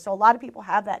adhesive. So a lot of people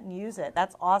have that and use it.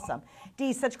 That's awesome.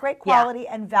 Dee, such great quality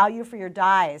and value for your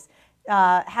dies.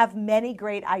 Have many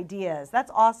great ideas.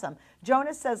 That's awesome.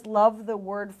 Jonas says, love the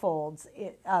word folds.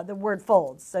 The word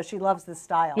folds. So she loves this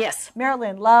style. Yes.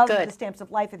 Marilyn, love the Stamps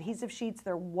of Life adhesive sheets.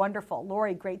 They're wonderful.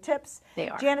 Lori, great tips. They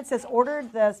are. Janet says,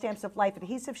 ordered the Stamps of Life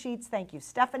adhesive sheets. Thank you,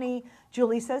 Stephanie.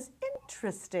 Julie says,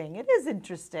 interesting. It is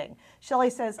interesting. Shelley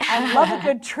says, I love a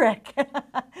good trick.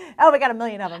 Oh, we got a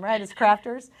million of them, right, as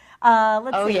crafters.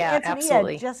 Let's see. Yeah, Antonia,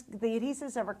 absolutely. just the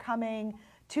adhesives are coming.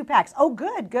 2 packs. Oh,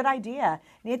 good idea.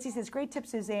 Nancy says, great tip,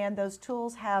 Suzanne. Those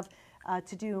tools have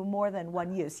to do more than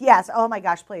one use. Yes, oh my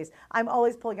gosh, please. I'm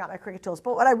always pulling out my Cricut tools.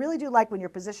 But what I really do like when you're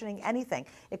positioning anything,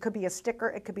 it could be a sticker,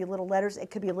 it could be little letters,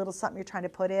 it could be a little something you're trying to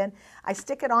put in. I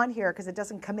stick it on here because it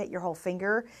doesn't commit your whole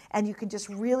finger, and you can just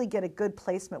really get a good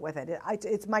placement with it.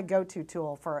 It's my go-to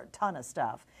tool for a ton of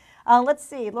stuff. Let's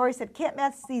see. Lori said, can't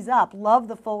mess these up. Love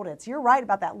the foldeds. You're right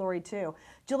about that, Lori, too.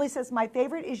 Julie says, my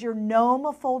favorite is your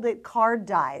gnome folded card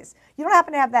dies. You don't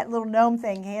happen to have that little gnome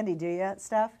thing handy, do you,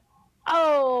 Steph?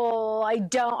 Oh, I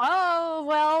don't. Oh,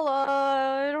 well,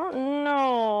 I don't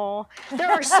know. There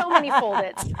are so many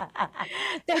foldeds.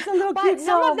 But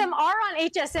some of them are on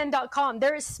hsn.com.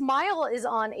 Smile is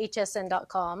on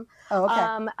hsn.com. Oh,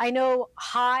 okay. I know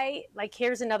Hi, like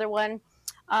here's another one.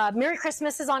 Merry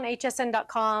Christmas is on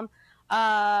hsn.com.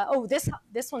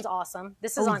 This one's awesome.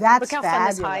 This is on. That's look how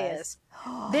fabulous. fun this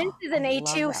Hi is. This is an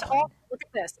A2. Oh, look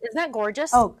at this. Isn't that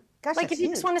gorgeous? Oh, gosh, like if you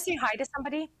huge. just want to say hi to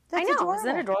somebody. That's I know. adorable. Isn't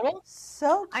that adorable?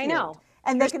 So cute. I know.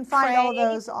 And There's they can find all Pray.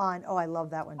 those on, I love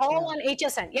that one too. All on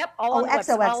HSN. Yep. All on the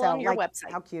XOXO, website. All on your like,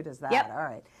 website. How cute is that? Yep. All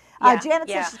right. Yeah, Janet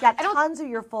yeah. says she's got I don't- tons of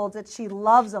your folded. She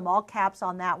loves them, all caps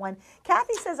on that one.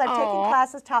 Kathy says, I've taken Aw.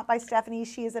 classes taught by Stephanie.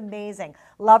 She is amazing.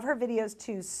 Love her videos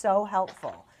too, so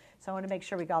helpful. So I want to make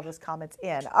sure we got all those comments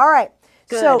in. All right.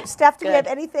 So Good, Steph, do we have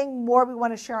good. anything more we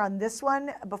want to share on this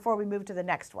one before we move to the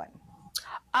next one?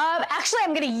 Actually,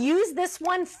 I'm going to use this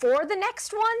one for the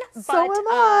next one, but So am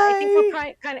I think we're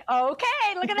I. kind of okay.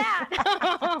 Look at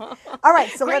that. All right,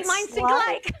 so Great let's minds think slide-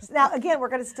 alike. Now, again, we're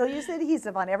going to still use the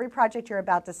adhesive on every project you're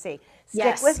about to see. Stick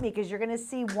Yes. with me because you're going to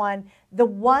see the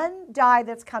one die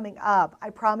that's coming up, I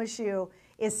promise you,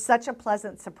 is such a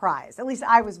pleasant surprise. At least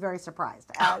I was very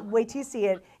surprised. Wait till you see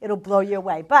it. It'll blow you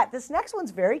away. But this next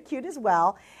one's very cute as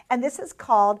well, and this is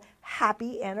called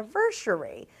Happy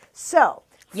Anniversary. So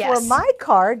for Yes. my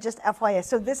card, just FYI,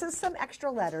 so this is some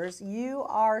extra letters. You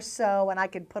are so, and I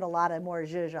could put a lot of more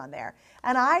zhuzh on there.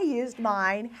 And I used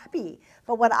mine, happy.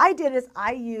 But what I did is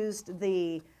I used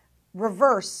the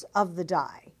reverse of the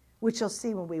die, which you'll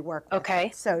see when we work with Okay.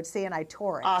 it. So see, and I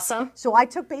tore it. Awesome. So I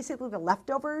took basically the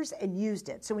leftovers and used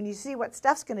it. So when you see what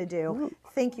Steph's going to do,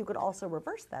 think you could also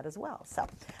reverse that as well. So, all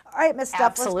right, Miss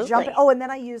Steph, let's jump in. Absolutely. Oh, and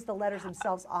then I used the letters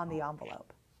themselves on the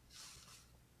envelope.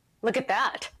 Look at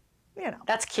that. You know.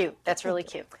 That's cute. That's really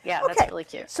cute. Yeah, Okay, that's really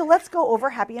cute. so let's go over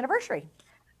Happy Anniversary.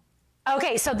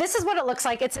 Okay, so this is what it looks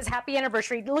like. It says happy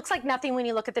anniversary. It looks like nothing when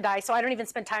you look at the die, so I don't even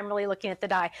spend time really looking at the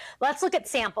die. Let's look at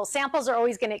samples. Samples are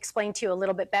always going to explain to you a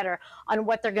little bit better on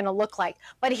what they're going to look like.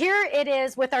 But here it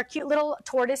is with our cute little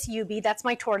tortoise Yubi. That's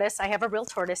my tortoise. I have a real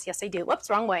tortoise. Yes, I do. Whoops,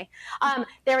 wrong way.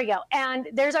 There we go. And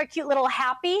there's our cute little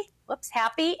happy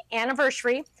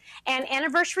anniversary. And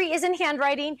anniversary is in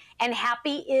handwriting, and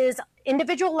happy is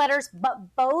individual letters, but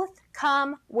both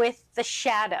come with the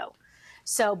shadow.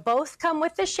 So both come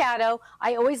with the shadow.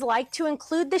 I always like to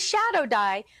include the shadow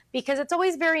die because it's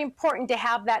always very important to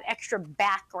have that extra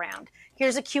background.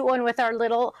 Here's a cute one with our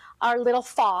little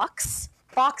fox.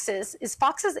 Foxes. Is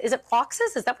it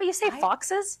foxes? Is that what you say,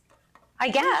 foxes? I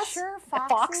guess. sure,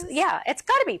 Fox. foxes? Yeah, it's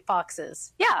got to be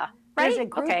foxes. Yeah, right? There's a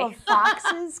group of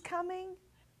foxes coming?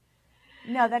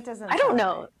 No, that doesn't. I don't sound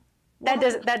know. right. That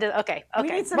does. Okay. We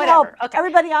need some whatever. help. Okay.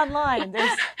 Everybody online.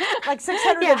 There's like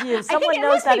 600 Yeah, of you. I Someone think it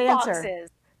knows must that be answer. foxes.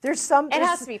 There's some. It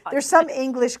has to be There's foxes. some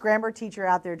English grammar teacher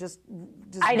out there just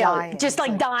I know, dying. just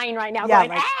like It's dying right now, Yeah, going,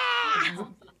 like- ah!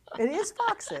 It is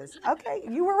foxes. Okay,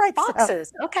 you were right. Steph.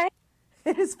 Foxes. Okay.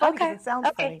 It is funny 'cause Okay. it sounds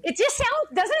okay. funny. It just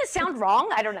doesn't it sound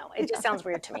wrong? I don't know. It just sounds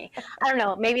weird to me. I don't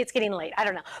know. Maybe it's getting late. I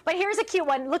don't know. But here's a cute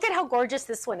one. Look at how gorgeous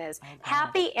this one is.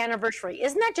 Happy anniversary.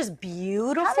 Isn't that just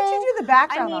beautiful? How did you do the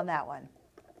background I mean, on that one?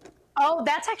 Oh,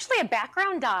 that's actually a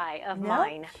background die of No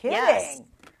mine. kidding. Yes.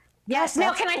 Yes. Now,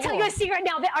 That's can I tell you cool. a secret?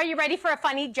 Now, are you ready for a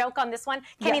funny joke on this one?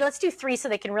 Kenny, Yes. let's do 3 so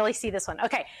they can really see this one.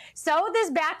 Okay. So this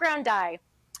background die,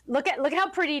 look at how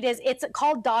pretty it is. It's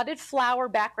called dotted flower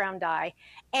background die,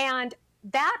 and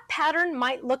that pattern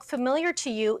might look familiar to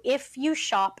you if you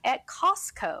shop at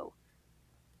Costco.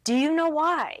 Do you know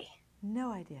why?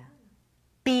 No idea.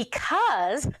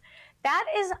 Because that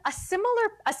is a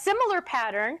similar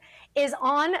pattern is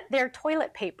on their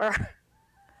toilet paper.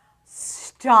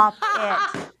 Stop it.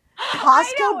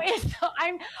 I know.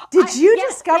 Costco. Did you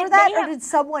yes, discover they that, or have- did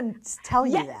someone tell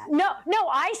you Yeah, that? no,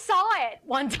 I saw it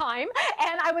one time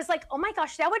and I was like, oh my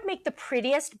gosh, that would make the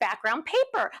prettiest background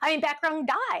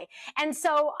die. And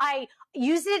so I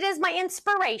used it as my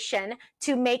inspiration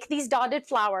to make these dotted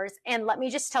flowers. And let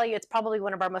me just tell you, it's probably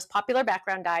one of our most popular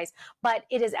background dies, but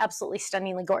it is absolutely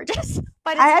stunningly gorgeous.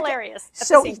 But it's hilarious at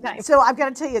the same time. So I've got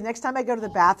to tell you, next time I go to the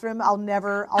bathroom, I'll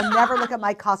never look at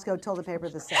my Costco toilet paper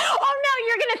the same. Oh no,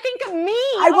 you're going to think of me.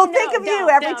 I will Oh, think no, of you don't,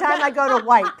 every don't, time don't. I go to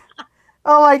wipe.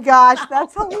 Oh my gosh,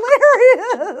 that's hilarious.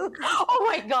 Oh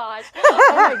my gosh.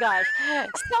 Oh my gosh.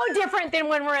 So different than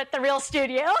when we're at the real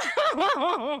studio.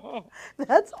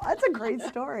 That's a great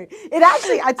story.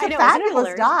 It's a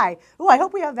fabulous die. Oh, I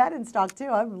hope we have that in stock too.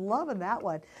 I'm loving that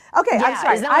one. Okay, Yeah, I'm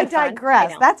sorry. isn't that I one fun?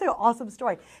 digress. I know. That's an awesome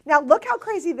story. Now look how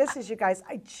crazy this is, you guys.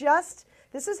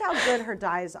 This is how good her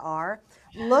dies are.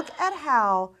 Look at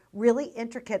how really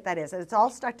intricate that is. And it's all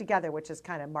stuck together, which is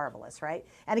kind of marvelous, right?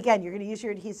 And again, you're going to use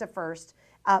your adhesive first.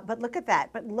 But look at that.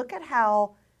 But look at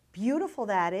how beautiful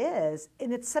that is.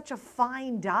 And it's such a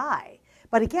fine die.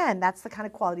 But again, that's the kind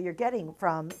of quality you're getting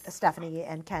from Stephanie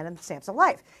and Ken and Stamps of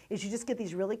Life, is you just get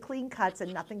these really clean cuts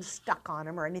and nothing stuck on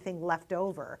them or anything left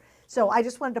over. So I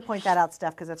just wanted to point that out,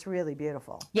 Steph, because that's really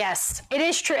beautiful. Yes, it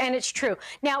is true, and it's true.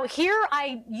 Now here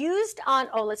I used on,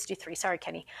 let's do 3, sorry,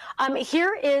 Kenny.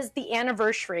 Here is the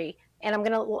anniversary, and I'm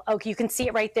gonna, you can see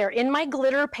it right there in my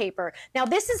glitter paper. Now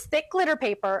this is thick glitter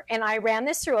paper, and I ran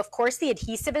this through. Of course, the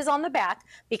adhesive is on the back,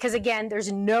 because again,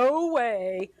 there's no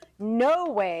way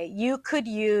you could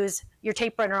use your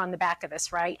tape runner on the back of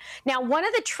this, right? Now, one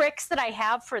of the tricks that I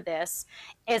have for this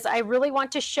is I really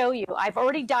want to show you, I've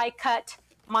already die cut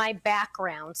my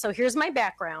background. So here's my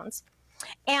backgrounds.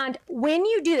 And when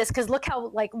you do this, because look how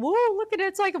whoa, look at it,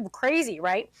 it's like crazy,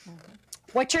 right? Mm-hmm.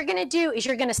 What you're gonna do is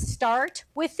you're gonna start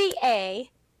with the A,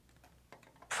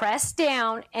 press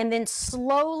down, and then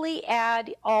slowly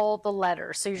add all the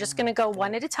letters. So you're just gonna go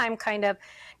one at a time, kind of.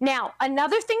 Now,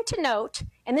 another thing to note,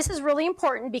 and this is really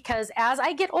important because as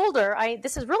I get older,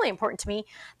 this is really important to me,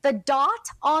 the dot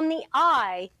on the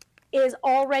I is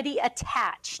already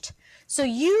attached. So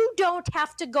you don't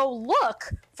have to go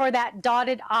look for that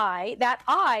dotted I. That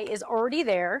I is already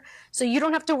there. So you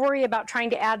don't have to worry about trying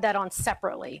to add that on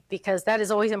separately, because that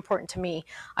is always important to me.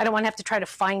 I don't want to have to try to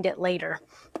find it later.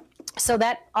 So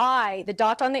that I, the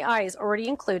dot on the I, is already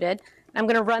included. I'm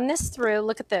going to run this through.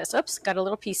 Look at this. Oops, got a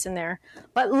little piece in there.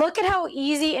 But look at how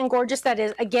easy and gorgeous that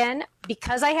is. Again,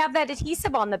 because I have that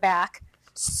adhesive on the back,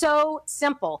 so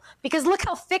simple. Because look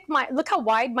how thick look how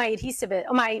wide my adhesive is,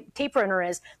 my tape runner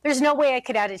is. There's no way I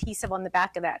could add adhesive on the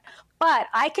back of that. But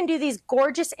I can do these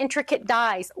gorgeous, intricate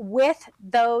dies with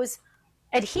those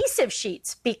adhesive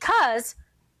sheets because,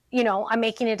 you know, I'm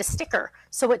making it a sticker.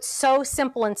 So it's so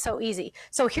simple and so easy.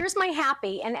 So here's my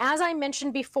happy. And as I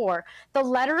mentioned before, the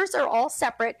letters are all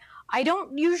separate. I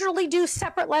don't usually do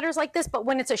separate letters like this, but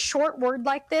when it's a short word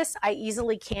like this, I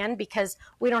easily can because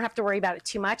we don't have to worry about it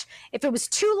too much. If it was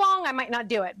too long, I might not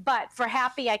do it, but for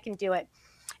happy, I can do it.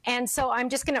 And so I'm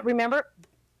just gonna remember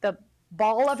the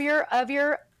ball of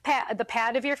the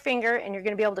pad of your finger, and you're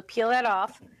gonna be able to peel that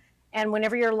off. And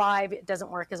whenever you're live, it doesn't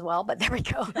work as well, but there we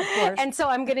go. And so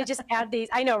I'm going to just add these.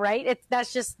 I know, right?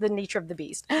 That's just the nature of the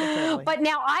beast. Totally. But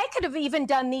now I could have even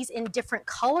done these in different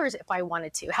colors if I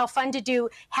wanted to. How fun to do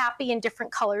happy in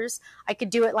different colors. I could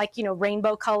do it like, you know,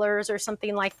 rainbow colors or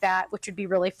something like that, which would be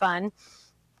really fun.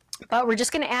 But we're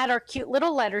just going to add our cute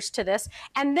little letters to this.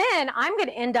 And then I'm going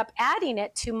to end up adding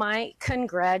it to my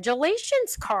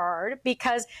congratulations card,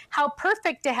 because how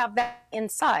perfect to have that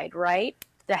inside, right?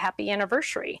 The happy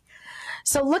anniversary.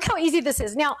 So look how easy this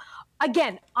is. Now,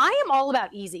 again, I am all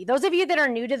about easy. Those of you that are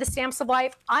new to the Stamps of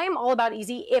Life, I am all about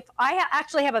easy. If I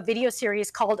actually have a video series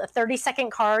called a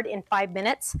 30-second card in 5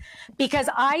 minutes, because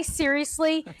I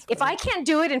seriously, if I can't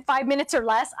do it in 5 minutes or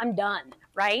less, I'm done,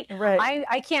 right?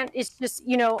 I can't, it's just,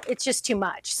 you know, it's just too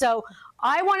much. So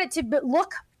I want it to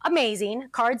look amazing,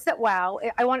 cards that wow.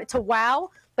 I want it to wow,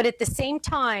 but at the same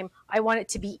time, I want it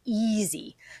to be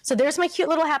easy. So there's my cute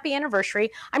little happy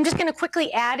anniversary. I'm just gonna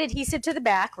quickly add adhesive to the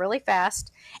back really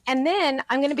fast. And then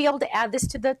I'm gonna be able to add this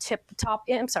to the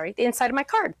the inside of my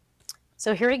card.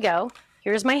 So here we go.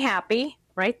 Here's my happy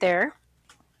right there.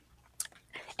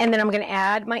 And then I'm gonna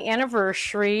add my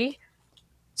anniversary.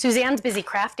 Suzanne's busy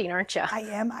crafting, aren't you? I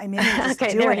am. I'm in just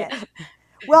doing it.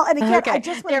 Well, and again, I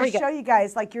just wanted to show you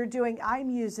guys, like you're doing, I'm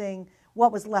using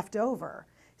what was left over.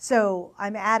 So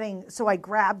I'm adding, so I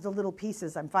grabbed the little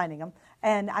pieces, I'm finding them,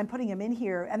 and I'm putting them in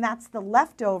here, and that's the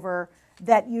leftover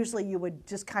that usually you would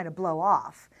just kind of blow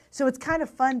off. So it's kind of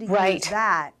fun to use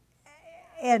that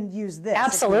and use this.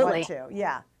 Absolutely. If you want to.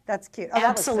 Yeah, that's cute. Oh,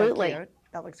 absolutely. That looks so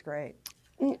cute. That looks great.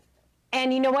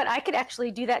 And you know what? I could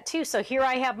actually do that too. So here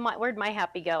I have my, where'd my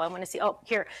happy go? I want to see, oh,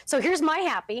 here. So here's my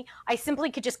happy. I simply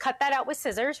could just cut that out with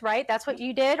scissors, right? That's what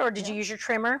you did, or did you use your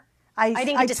trimmer? I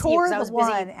didn't get to see it because I was busy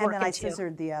working and then I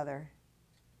scissored the other.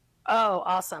 Oh,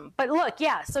 awesome. But look,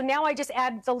 yeah, so now I just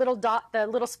add the little dot, the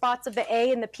little spots of the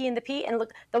A and the P and the P, and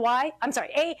look, the Y, I'm sorry,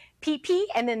 A, P, P,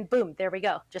 and then boom, there we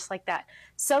go, just like that.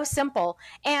 So simple.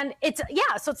 And it's,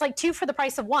 yeah, so it's like 2 for the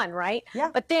price of 1, right?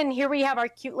 Yeah. But then here we have our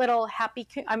cute little happy,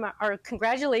 our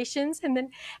congratulations, and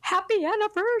then happy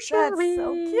anniversary. That's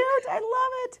so cute. I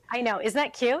love it. I know, isn't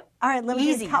that cute? All right, let me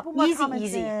get Easy, a couple more easy, comments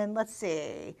easy. in. Let's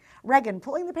see. Regan,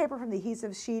 pulling the paper from the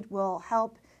adhesive sheet will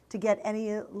help to get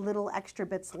any little extra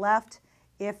bits left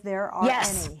if there are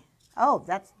Yes. any. Oh,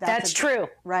 that's true.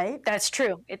 Right? That's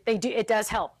true. It does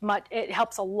help. It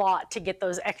helps a lot to get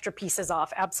those extra pieces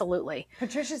off. Absolutely.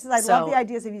 Patricia says, I love the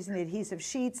ideas of using the adhesive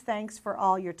sheets. Thanks for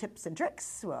all your tips and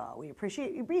tricks. Well, we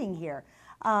appreciate you being here.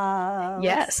 Yes.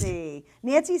 Let's see.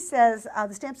 Nancy says,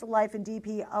 the Stamps of Life and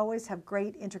DP always have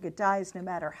great intricate dies no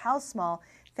matter how small.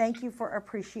 Thank you for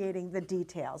appreciating the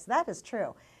details. That is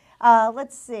true.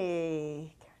 Let's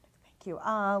see. Thank you.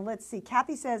 Let's see.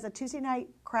 Kathy says, a Tuesday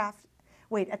craft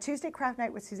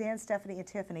night with Suzanne, Stephanie, and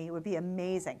Tiffany would be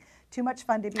amazing. Too much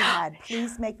fun to be had.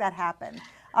 Please make that happen.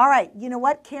 All right. You know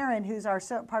what? Karen, who's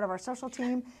part of our social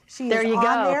team, she is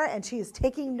on there and she is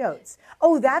taking notes.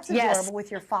 Oh, that's adorable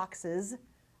with your foxes.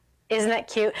 Isn't that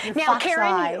cute? Now,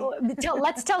 Karen,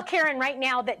 let's tell Karen right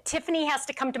now that Tiffany has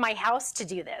to come to my house to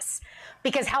do this.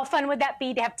 Because how fun would that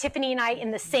be to have Tiffany and I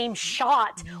in the same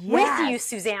shot with you,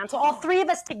 Suzanne? So all 3 of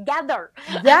us together.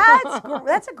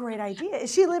 That's a great idea.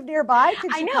 Does she live nearby?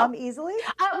 Could she come easily?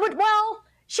 Well,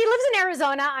 she lives in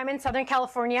Arizona. I'm in Southern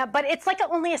California, but it's like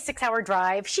only a 6-hour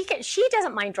drive. She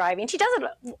doesn't mind driving. She does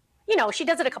it. You know, she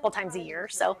does it a couple times a year.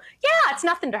 So, yeah, it's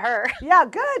nothing to her. Yeah,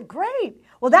 good, great.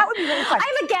 Well, that would be really fun.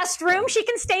 I have a guest room. She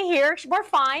can stay here. We're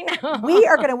fine. We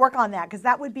are going to work on that because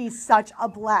that would be such a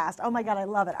blast. Oh, my God, I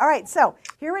love it. All right, so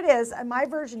here it is. And my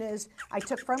version is I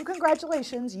took from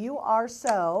congratulations, you are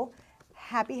so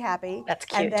happy. That's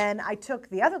cute. And then I took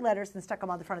the other letters and stuck them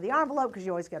on the front of the envelope because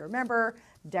you always got to remember,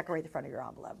 decorate the front of your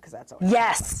envelope because that's always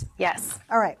Yes.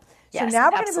 All right. So now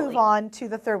we're going to move on to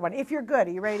the third one. If you're good,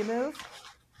 are you ready to move?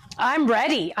 I'm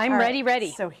ready. I'm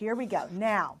ready. So here we go.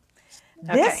 Now,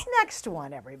 this next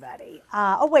one, everybody.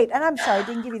 Oh, wait, and I'm sorry, I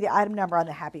didn't give you the item number on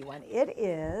the happy one. It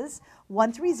is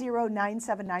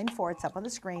 1309794. It's up on the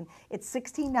screen. It's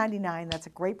 $16.99. That's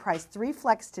a great price. 3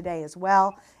 flex today as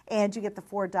well, and you get the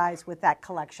 4 dies with that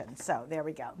collection. So there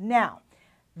we go. Now,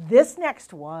 this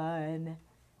next one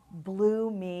blew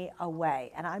me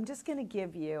away, and I'm just going to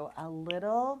give you a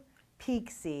little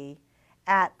peek-see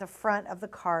at the front of the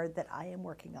card that I am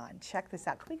working on. Check this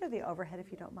out. Can we go to the overhead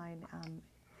if you don't mind?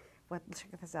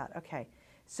 Check this out. Okay.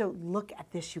 So look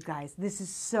at this, you guys. This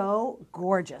is so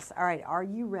gorgeous. All right. Are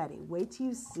you ready? Wait till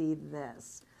you see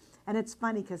this. And it's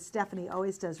funny because Stephanie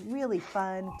always does really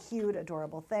fun, cute,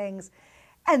 adorable things.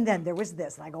 And then there was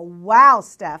this. And I go, wow,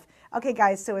 Steph. Okay,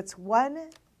 guys. So it's 1,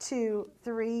 2,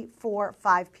 3, 4,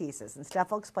 5 pieces. And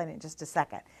Steph will explain it in just a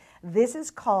second. This is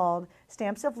called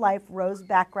Stamps of Life Rose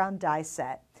Background Die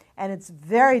Set, and it's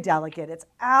very delicate. It's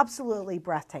absolutely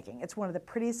breathtaking. It's one of the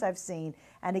prettiest I've seen,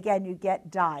 and again, you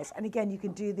get dies. And again, you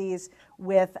can do these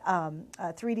with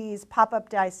 3Ds pop-up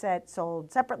die set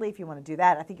sold separately if you want to do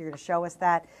that. I think you're going to show us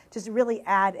that. Just really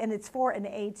add, and it's for an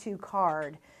A2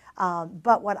 card.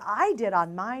 But what I did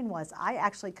on mine was I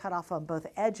actually cut off on both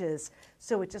edges,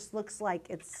 so it just looks like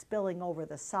it's spilling over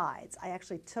the sides. I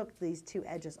actually took these 2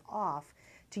 edges off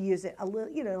to use it a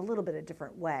little bit a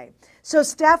different way. So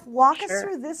Steph, walk us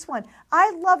through this one.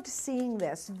 I loved seeing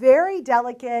this. Very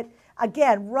delicate.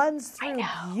 Again, runs through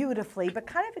beautifully, but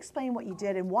kind of explain what you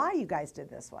did and why you guys did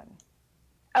this one.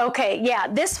 Okay, yeah,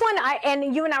 this one,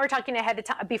 and you and I were talking ahead of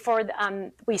time before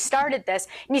we started this,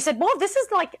 and you said, well, this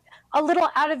is like a little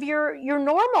out of your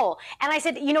normal. And I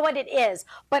said, you know what, it is.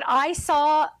 But I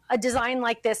saw a design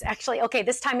like this, actually, okay,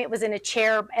 this time it was in a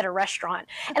chair at a restaurant.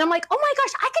 And I'm like, oh my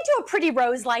gosh, I could do a pretty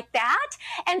rose like that.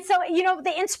 And so, you know,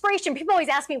 the inspiration, people always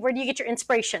ask me, where do you get your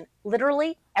inspiration?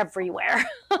 Literally everywhere.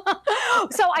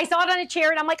 So I saw it on a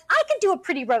chair and I'm like, I could do a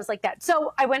pretty rose like that.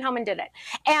 So I went home and did it.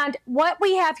 And what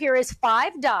we have here is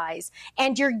 5 dies,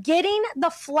 and you're getting the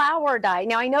flower die.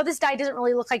 Now I know this die doesn't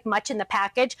really look like much in the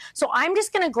package, so I'm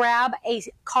just gonna grab a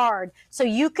card so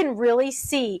you can really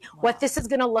see what this is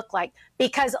gonna look like,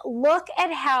 because look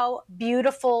at how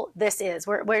beautiful this is.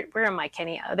 Where am I,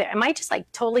 Kenny? Am I just like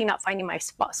totally not finding my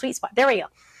sweet spot? There we go.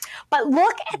 But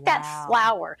look at that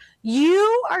flower.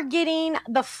 You are getting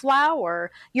the flower.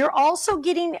 You're also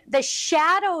getting the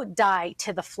shadow die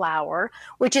to the flower,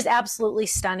 which is absolutely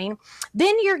stunning.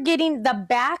 Then you're getting the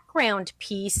background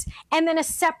piece and then a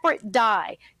separate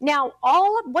die. Now,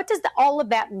 what does all of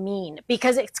that mean?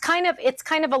 Because it's kind of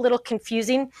a little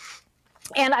confusing.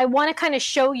 And I want to kind of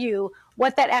show you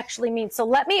what that actually means. So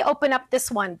let me open up this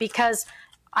one because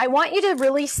I want you to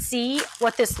really see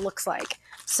what this looks like.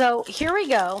 So here we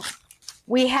go.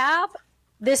 We have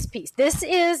this piece. This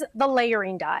is the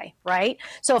layering die, right?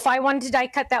 So if I wanted to die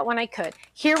cut that one, I could.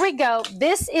 Here we go.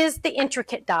 This is the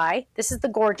intricate die. This is the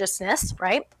gorgeousness,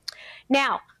 right?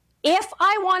 Now, if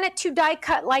I wanted to die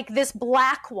cut like this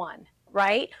black one,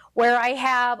 right, where I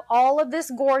have all of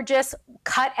this gorgeous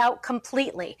cut out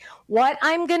completely, what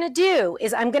I'm going to do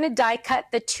is I'm going to die cut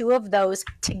the two of those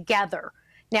together.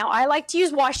 Now, I like to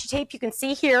use washi tape. You can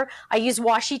see here, I use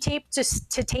washi tape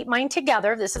to tape mine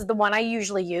together. This is the one I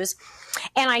usually use.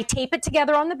 And I tape it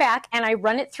together on the back, and I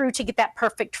run it through to get that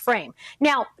perfect frame.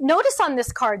 Now, notice on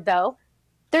this card, though,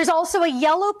 there's also a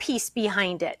yellow piece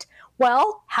behind it.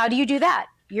 Well, how do you do that?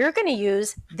 You're going to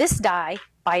use this die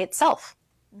by itself.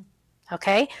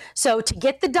 Okay? So to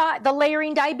get the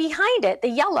layering die behind it, the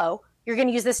yellow, you're going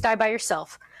to use this die by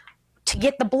yourself. To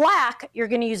get the black, you're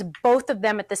going to use both of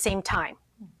them at the same time.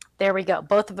 There we go,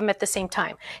 both of them at the same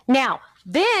time. Now,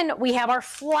 then we have our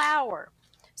flower.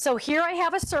 So here I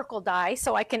have a circle die,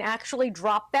 so I can actually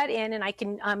drop that in, and I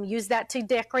can use that to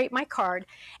decorate my card.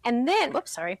 And then,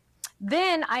 whoops, sorry.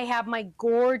 Then I have my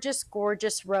gorgeous,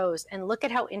 gorgeous rose, and look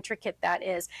at how intricate that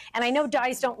is. And I know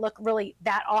dies don't look really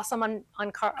that awesome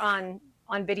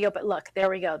on video, but look,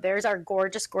 there we go. There's our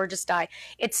gorgeous, gorgeous die.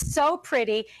 It's so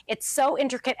pretty. It's so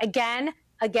intricate. Again,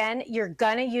 you're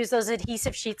gonna use those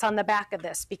adhesive sheets on the back of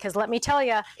this because let me tell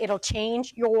you, it'll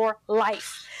change your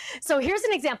life. So here's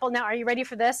an example. Now, are you ready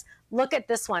for this? Look at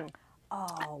this one.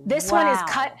 Oh, this one is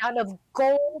cut out of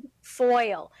gold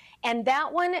foil. And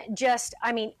that one just,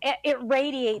 I mean, it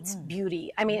radiates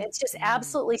beauty. I mean, it's just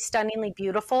absolutely stunningly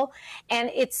beautiful.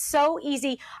 And it's so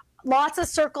easy. Lots of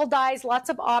circle dies, lots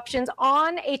of options.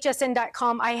 On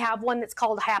hsn.com, I have one that's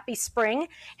called Happy Spring.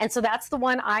 And so that's the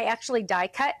one I actually die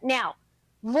cut. Now,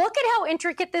 look at how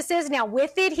intricate this is. Now,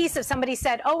 with the adhesive, somebody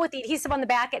said, oh, with the adhesive on the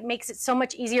back, it makes it so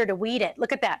much easier to weed it.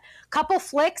 Look at that. Couple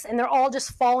flicks, and they're all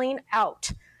just falling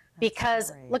out.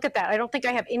 Because look at that. I don't think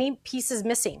I have any pieces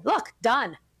missing. Look,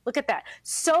 done. Look at that.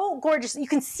 So gorgeous. You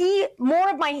can see more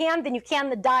of my hand than you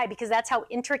can the die because that's how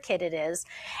intricate it is.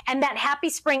 And that Happy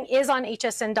Spring is on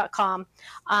hsn.com.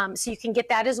 So you can get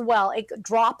that as well. It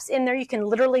drops in there. You can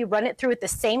literally run it through at the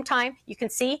same time. You can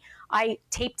see I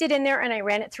taped it in there and I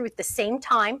ran it through at the same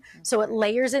time. So it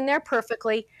layers in there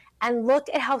perfectly. And look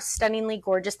at how stunningly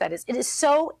gorgeous that is. It is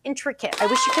so intricate. I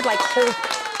wish you could like hold it.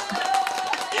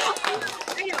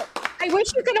 I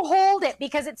wish you could hold it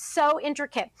because it's so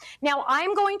intricate. Now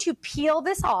I'm going to peel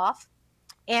this off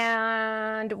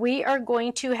and we are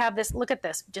going to have this, look at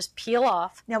this, just peel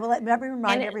off. Now, let me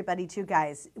remind everybody too,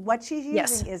 guys, what she's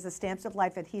using is the Stamps of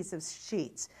Life adhesive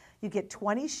sheets. You get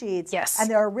 20 sheets, and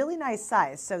they're a really nice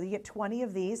size. So you get 20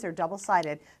 of these, they're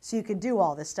double-sided, so you can do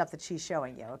all this stuff that she's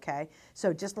showing you, okay?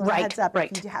 So just a little heads up,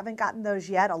 if you haven't gotten those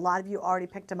yet, a lot of you already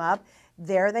picked them up.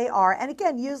 There they are. And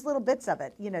again, use little bits of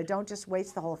it. You know, don't just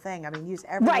waste the whole thing. I mean, use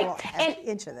every little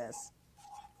inch of this.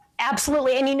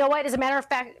 Absolutely. And you know what? As a matter of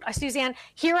fact, Suzanne,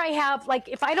 here I have, like,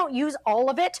 if I don't use all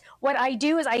of it, what I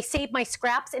do is I save my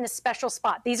scraps in a special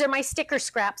spot. These are my sticker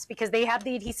scraps because they have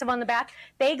the adhesive on the back.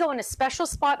 They go in a special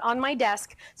spot on my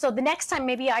desk. So the next time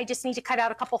maybe I just need to cut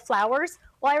out a couple flowers.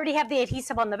 Well, I already have the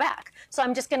adhesive on the back. So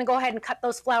I'm just going to go ahead and cut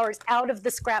those flowers out of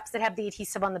the scraps that have the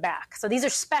adhesive on the back. So these are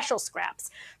special scraps.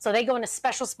 So they go in a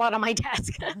special spot on my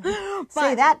desk.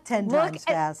 Say that 10 times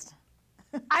fast.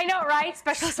 I know, right?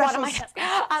 Special spot on my desk.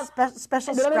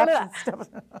 Special scraps and stuff.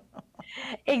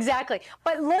 Exactly.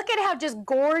 But look at how just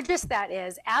gorgeous that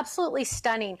is. Absolutely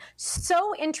stunning.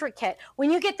 So intricate. When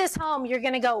you get this home, you're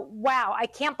going to go, wow, I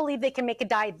can't believe they can make a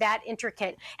die that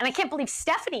intricate. And I can't believe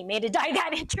Stephanie made a die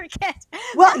that intricate.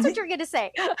 Well, that's what you're going to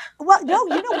say. Well, no,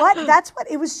 you know what? That's what,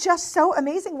 it was just so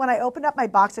amazing when I opened up my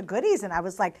box of goodies and I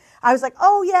was like,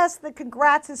 oh yes, the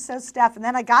congrats is so Steph. And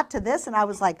then I got to this and I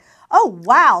was like, oh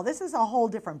wow, this is a whole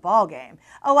different ball game.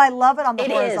 Oh, I love it on the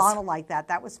horizontal like that.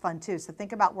 That was fun too. So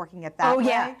think about working at that way.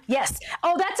 Yeah, yes.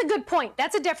 Oh, that's a good point.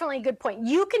 That's definitely a good point.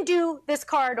 You can do this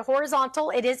card horizontal.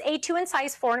 It is A2 in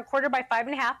size, 4 1/4 by 5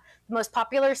 1/2, the most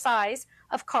popular size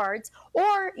of cards,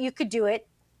 or you could do it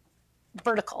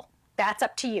vertical. That's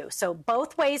up to you. So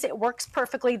both ways it works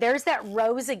perfectly. There's that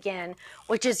rose again,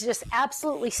 which is just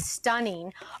absolutely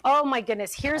stunning. Oh my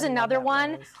goodness. Here's another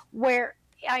one where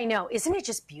I know, isn't it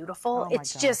just beautiful? Oh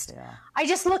it's just, I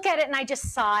just look at it and I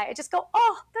just sigh. I just go,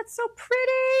 oh, that's so pretty.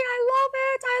 I love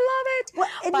it. I love it. Well,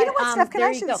 and you know what, Steph, can I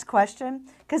ask you this question?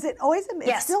 Because it always,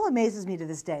 it still amazes me to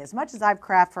this day. As much as I've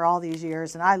crafted for all these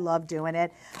years and I love doing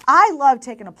it, I love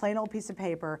taking a plain old piece of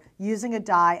paper, using a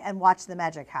die, and watch the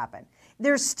magic happen.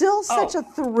 there's still such a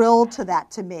thrill to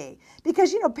that to me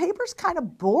because, paper's kind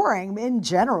of boring in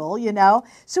general,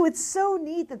 so it's so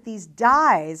neat that these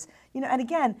dies, and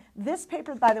again, this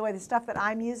paper, by the way, the stuff that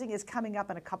I'm using is coming up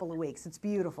in a couple of weeks. It's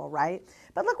beautiful, right?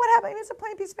 But look what happened. It's a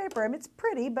plain piece of paper. It's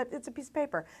pretty, but it's a piece of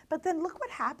paper. But then look what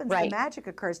happens. The magic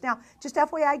occurs. Now, just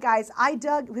FYI, guys, I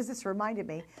dug, because this reminded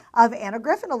me of Anna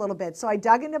Griffin a little bit. So I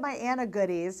dug into my Anna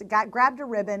goodies, grabbed a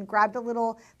ribbon, grabbed a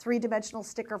little 3-dimensional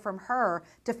sticker from her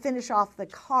to finish off the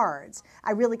cards.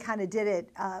 I really kind of did it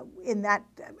in that,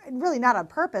 really not on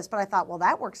purpose, but I thought, well,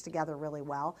 that works together really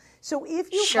well. So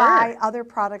if you buy other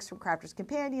products from Crafter's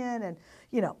Companion and,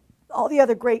 all the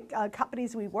other great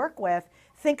companies we work with,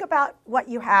 think about what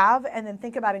you have and then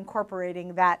think about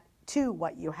incorporating that to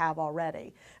what you have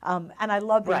already. And I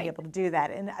love being able to do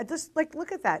that. And I just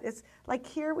look at that. It's like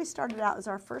here we started out as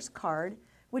our first card,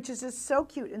 which is just so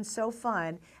cute and so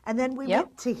fun. And then we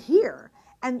went to here.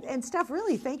 And Steph,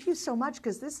 really, thank you so much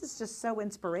because this is just so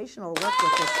inspirational to work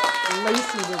with this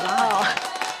lacy design.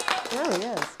 It really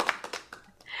is.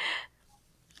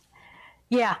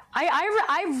 Yeah,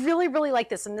 I really, really like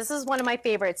this. And this is one of my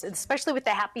favorites, especially with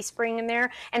the Happy Spring in there.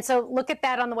 And so look at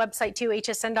that on the website too,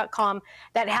 hsn.com.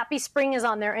 That Happy Spring is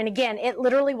on there. And again, it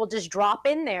literally will just drop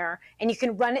in there and you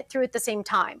can run it through at the same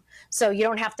time. So you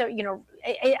don't have to,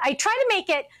 I try to make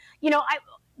it,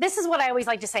 this is what I always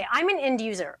like to say. I'm an end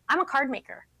user. I'm a card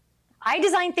maker. I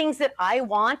design things that I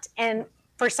want, and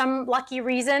for some lucky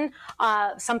reason,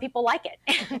 some people like it,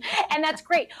 and that's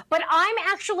great. But I'm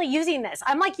actually using this.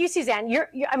 I'm like you, Suzanne.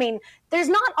 I mean, there's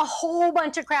not a whole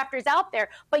bunch of crafters out there,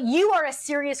 but you are a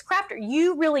serious crafter.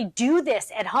 You really do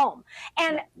this at home,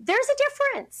 and there's a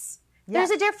difference.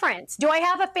 There's a difference. Do I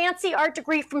have a fancy art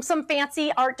degree from some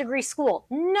fancy art degree school?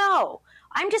 No.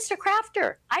 I'm just a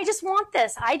crafter. I just want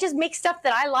this. I just make stuff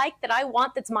that I like, that I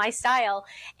want, that's my style.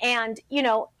 And,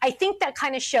 I think that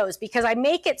kind of shows because I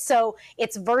make it so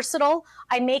it's versatile.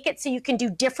 I make it so you can do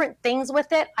different things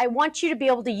with it. I want you to be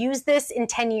able to use this in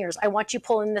 10 years. I want you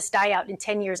pulling this die out in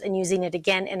 10 years and using it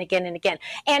again and again and again.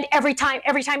 And every time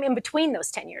in between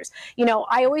those 10 years.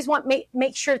 I always want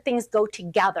make sure things go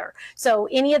together. So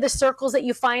any of the circles that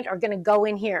you find are going to go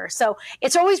in here. So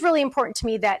it's always really important to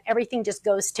me that everything just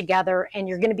goes together and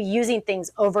you're going to be using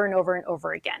things over and over and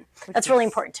over again. That's really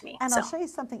important to me. And I'll show you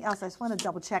something else. I just want to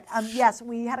double check. Yes,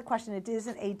 we had a question. It is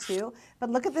an A2, but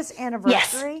look at this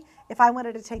anniversary. Yes. If I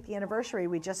wanted to take the anniversary,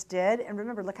 we just did. And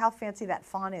remember, look how fancy that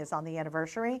font is on the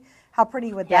anniversary. How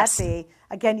pretty would that be?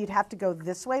 Again, you'd have to go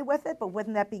this way with it, but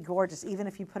wouldn't that be gorgeous, even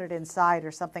if you put it inside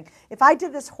or something? If I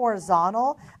did this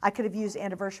horizontal, I could have used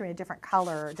anniversary in a different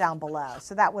color down below.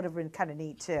 So that would have been kind of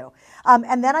neat, too.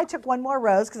 And then I took one more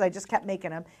rose, because I just kept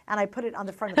making them, and I put it on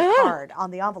the front of the card,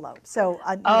 on the envelope. So,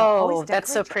 always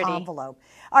that's so pretty. Envelope.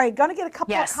 All right, going to get a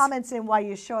couple of comments in while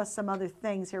you show us some other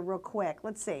things here real quick.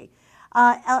 Let's see.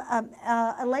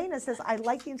 Elena says, I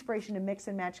like the inspiration to mix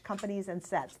and match companies and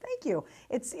sets. Thank you.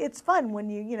 It's fun when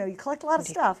you collect a lot of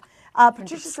stuff.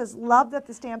 Patricia says, love that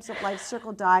the Stamps of Life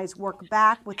circle dies work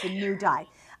back with the new die.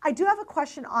 I do have a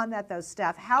question on that though,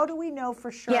 Steph. How do we know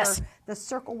for sure the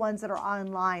circle ones that are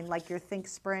online, like your Think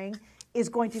Spring, is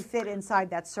going to fit inside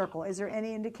that circle? Is there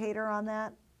any indicator on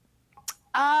that?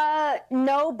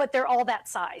 No, but they're all that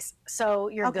size, so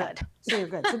you're good. So you're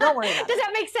good. So don't worry about it. Does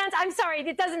that make sense? I'm sorry.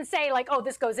 It doesn't say like, oh,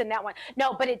 this goes in that one.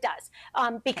 No, but it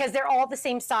does, because they're all the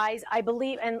same size, I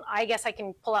believe. And I guess I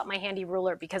can pull out my handy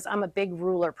ruler because I'm a big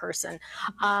ruler person.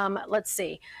 Let's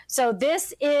see. So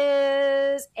this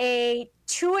is a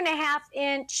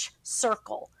 2.5-inch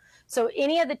circle. So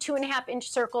any of the 2.5-inch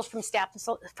circles from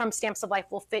Stamps of Life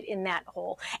will fit in that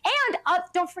hole. And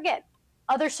don't forget,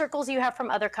 other circles you have from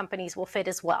other companies will fit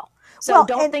as well. So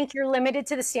don't think you're limited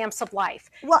to the Stamps of Life.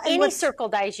 Any circle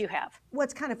dies you have.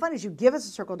 What's kind of fun is you give us a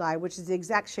circle die, which is the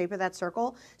exact shape of that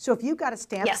circle. So if you've got a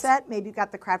stamp set, maybe you've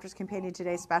got the Crafter's Companion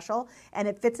Today special, and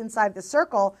it fits inside the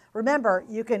circle, remember,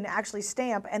 you can actually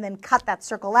stamp and then cut that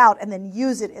circle out and then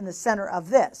use it in the center of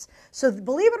this. So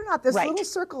believe it or not, this little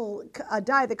circle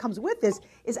die that comes with this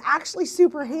is actually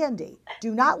super handy.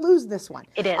 Do not lose this one.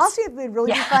 It is. Also, it would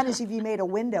really be fun is if you made a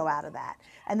window out of that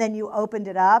and then you opened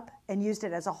it up and used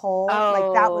it as a hole.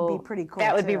 Like that would be pretty cool.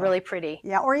 That would be really pretty.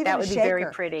 Yeah, or even that a would shaker. Be very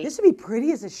pretty. This would be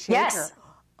pretty as a shaker. Yes,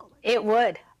 it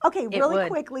would. Okay, really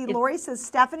quickly, Lori says,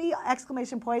 Stephanie,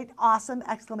 exclamation point, awesome,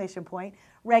 exclamation point.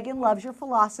 Reagan loves your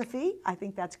philosophy. I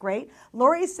think that's great.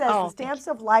 Lori says, the Stamps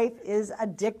of Life is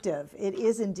addictive. It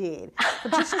is indeed.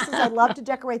 Patricia says, I love to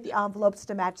decorate the envelopes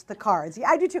to match the cards. Yeah,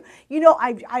 I do too.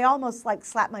 I almost like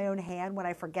slap my own hand when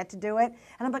I forget to do it.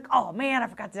 And I'm like, oh man, I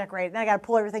forgot to decorate. And then I got to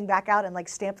pull everything back out and like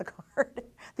stamp the card,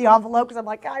 the envelope, because I'm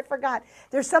like, I forgot.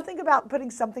 There's something about putting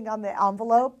something on the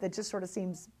envelope that just sort of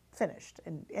seems finished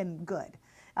and good,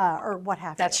 or what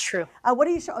have you. That's true. What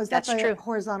do you show? Is that That's the true.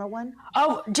 horizontal one?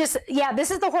 Oh, yeah,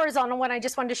 this is the horizontal one. I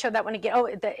just wanted to show that one again. Oh,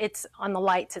 it's on the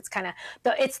lights. It's kind of,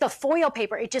 it's the foil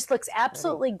paper. It just looks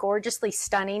absolutely gorgeously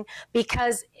stunning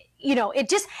because, you know, it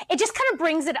just kind of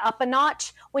brings it up a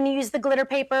notch when you use the glitter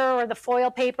paper or the foil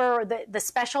paper or the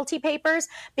specialty papers,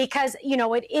 because, you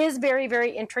know, it is very,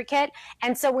 very intricate.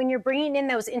 And so when you're bringing in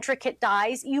those intricate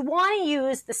dies, you want to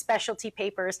use the specialty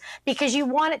papers because you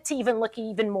want it to even look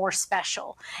even more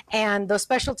special. And those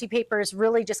specialty papers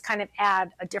really just kind of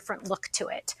add a different look to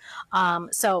it.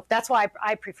 So that's why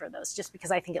I prefer those, just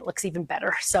because I think it looks even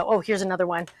better. So, oh, here's another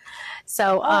one.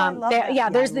 So,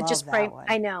 there's the just spray.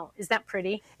 I know. Is that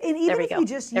pretty? And even if you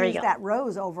just use that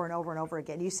rose over and over and over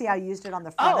again, you see how I used it on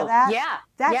the front of that? Yeah.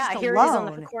 That's yeah, just here alone. it is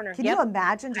on the corner. Can you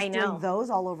imagine just doing those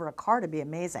all over a card? It'd be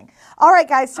amazing. All right,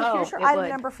 guys, so here's your item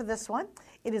number for this one.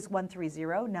 It is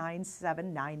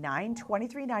 130-9799,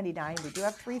 $23.99. We do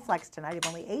have 3 flex tonight of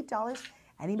only $8.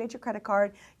 Any major credit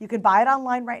card. You can buy it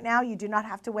online right now. You do not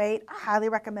have to wait. I highly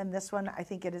recommend this one. I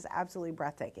think it is absolutely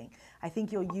breathtaking. I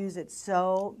think you'll use it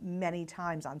so many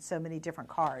times on so many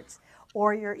different cards.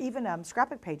 Or your even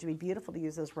scrapbook page would be beautiful to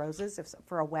use those roses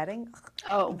for a wedding.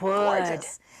 Oh,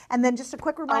 gorgeous. And then just a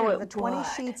quick reminder, the 20 would.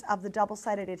 sheets of the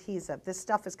double-sided adhesive. This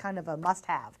stuff is kind of a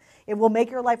must-have. It will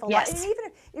make your life a lot. And even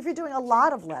if you're doing a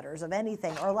lot of letters of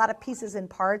anything or a lot of pieces in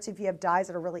parts, if you have dies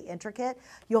that are really intricate,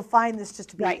 you'll find this just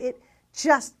to be it.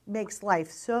 Just makes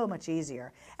life so much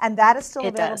easier. And that is still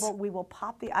available. We will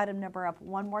pop the item number up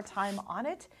one more time on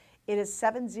it. It is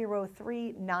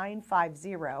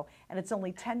 703950, and it's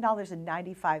only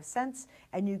 $10.95,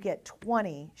 and you get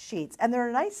 20 sheets. And they're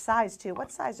a nice size, too.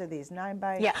 What size are these? 9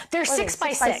 by? Yeah, they're 6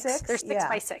 by 6. They're 6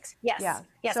 by 6. Yes. Yeah.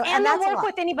 Yes. So, and they'll work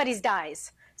with anybody's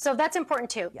dies. So that's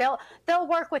important too. Yeah. They'll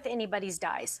work with anybody's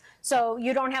dies. So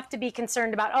you don't have to be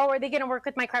concerned about, oh, are they going to work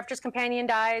with my Crafter's Companion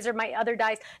dies or my other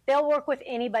dies? They'll work with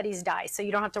anybody's dies. So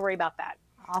you don't have to worry about that.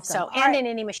 Awesome. So, and in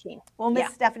any machine. Well,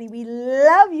 Miss Stephanie, we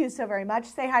love you so very much.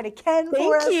 Say hi to Ken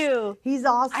for us. Thank you. He's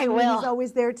awesome. I will. He's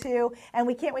always there too. And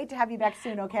we can't wait to have you back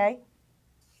soon, okay?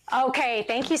 Okay.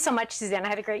 Thank you so much, Suzanne. I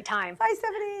had a great time. Bye,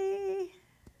 Stephanie.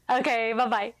 Okay.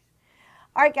 Bye-bye.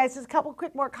 All right, guys, just a couple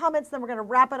quick more comments, then we're going to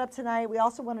wrap it up tonight. We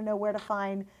also want to know where to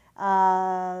find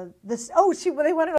this. Oh, they want to know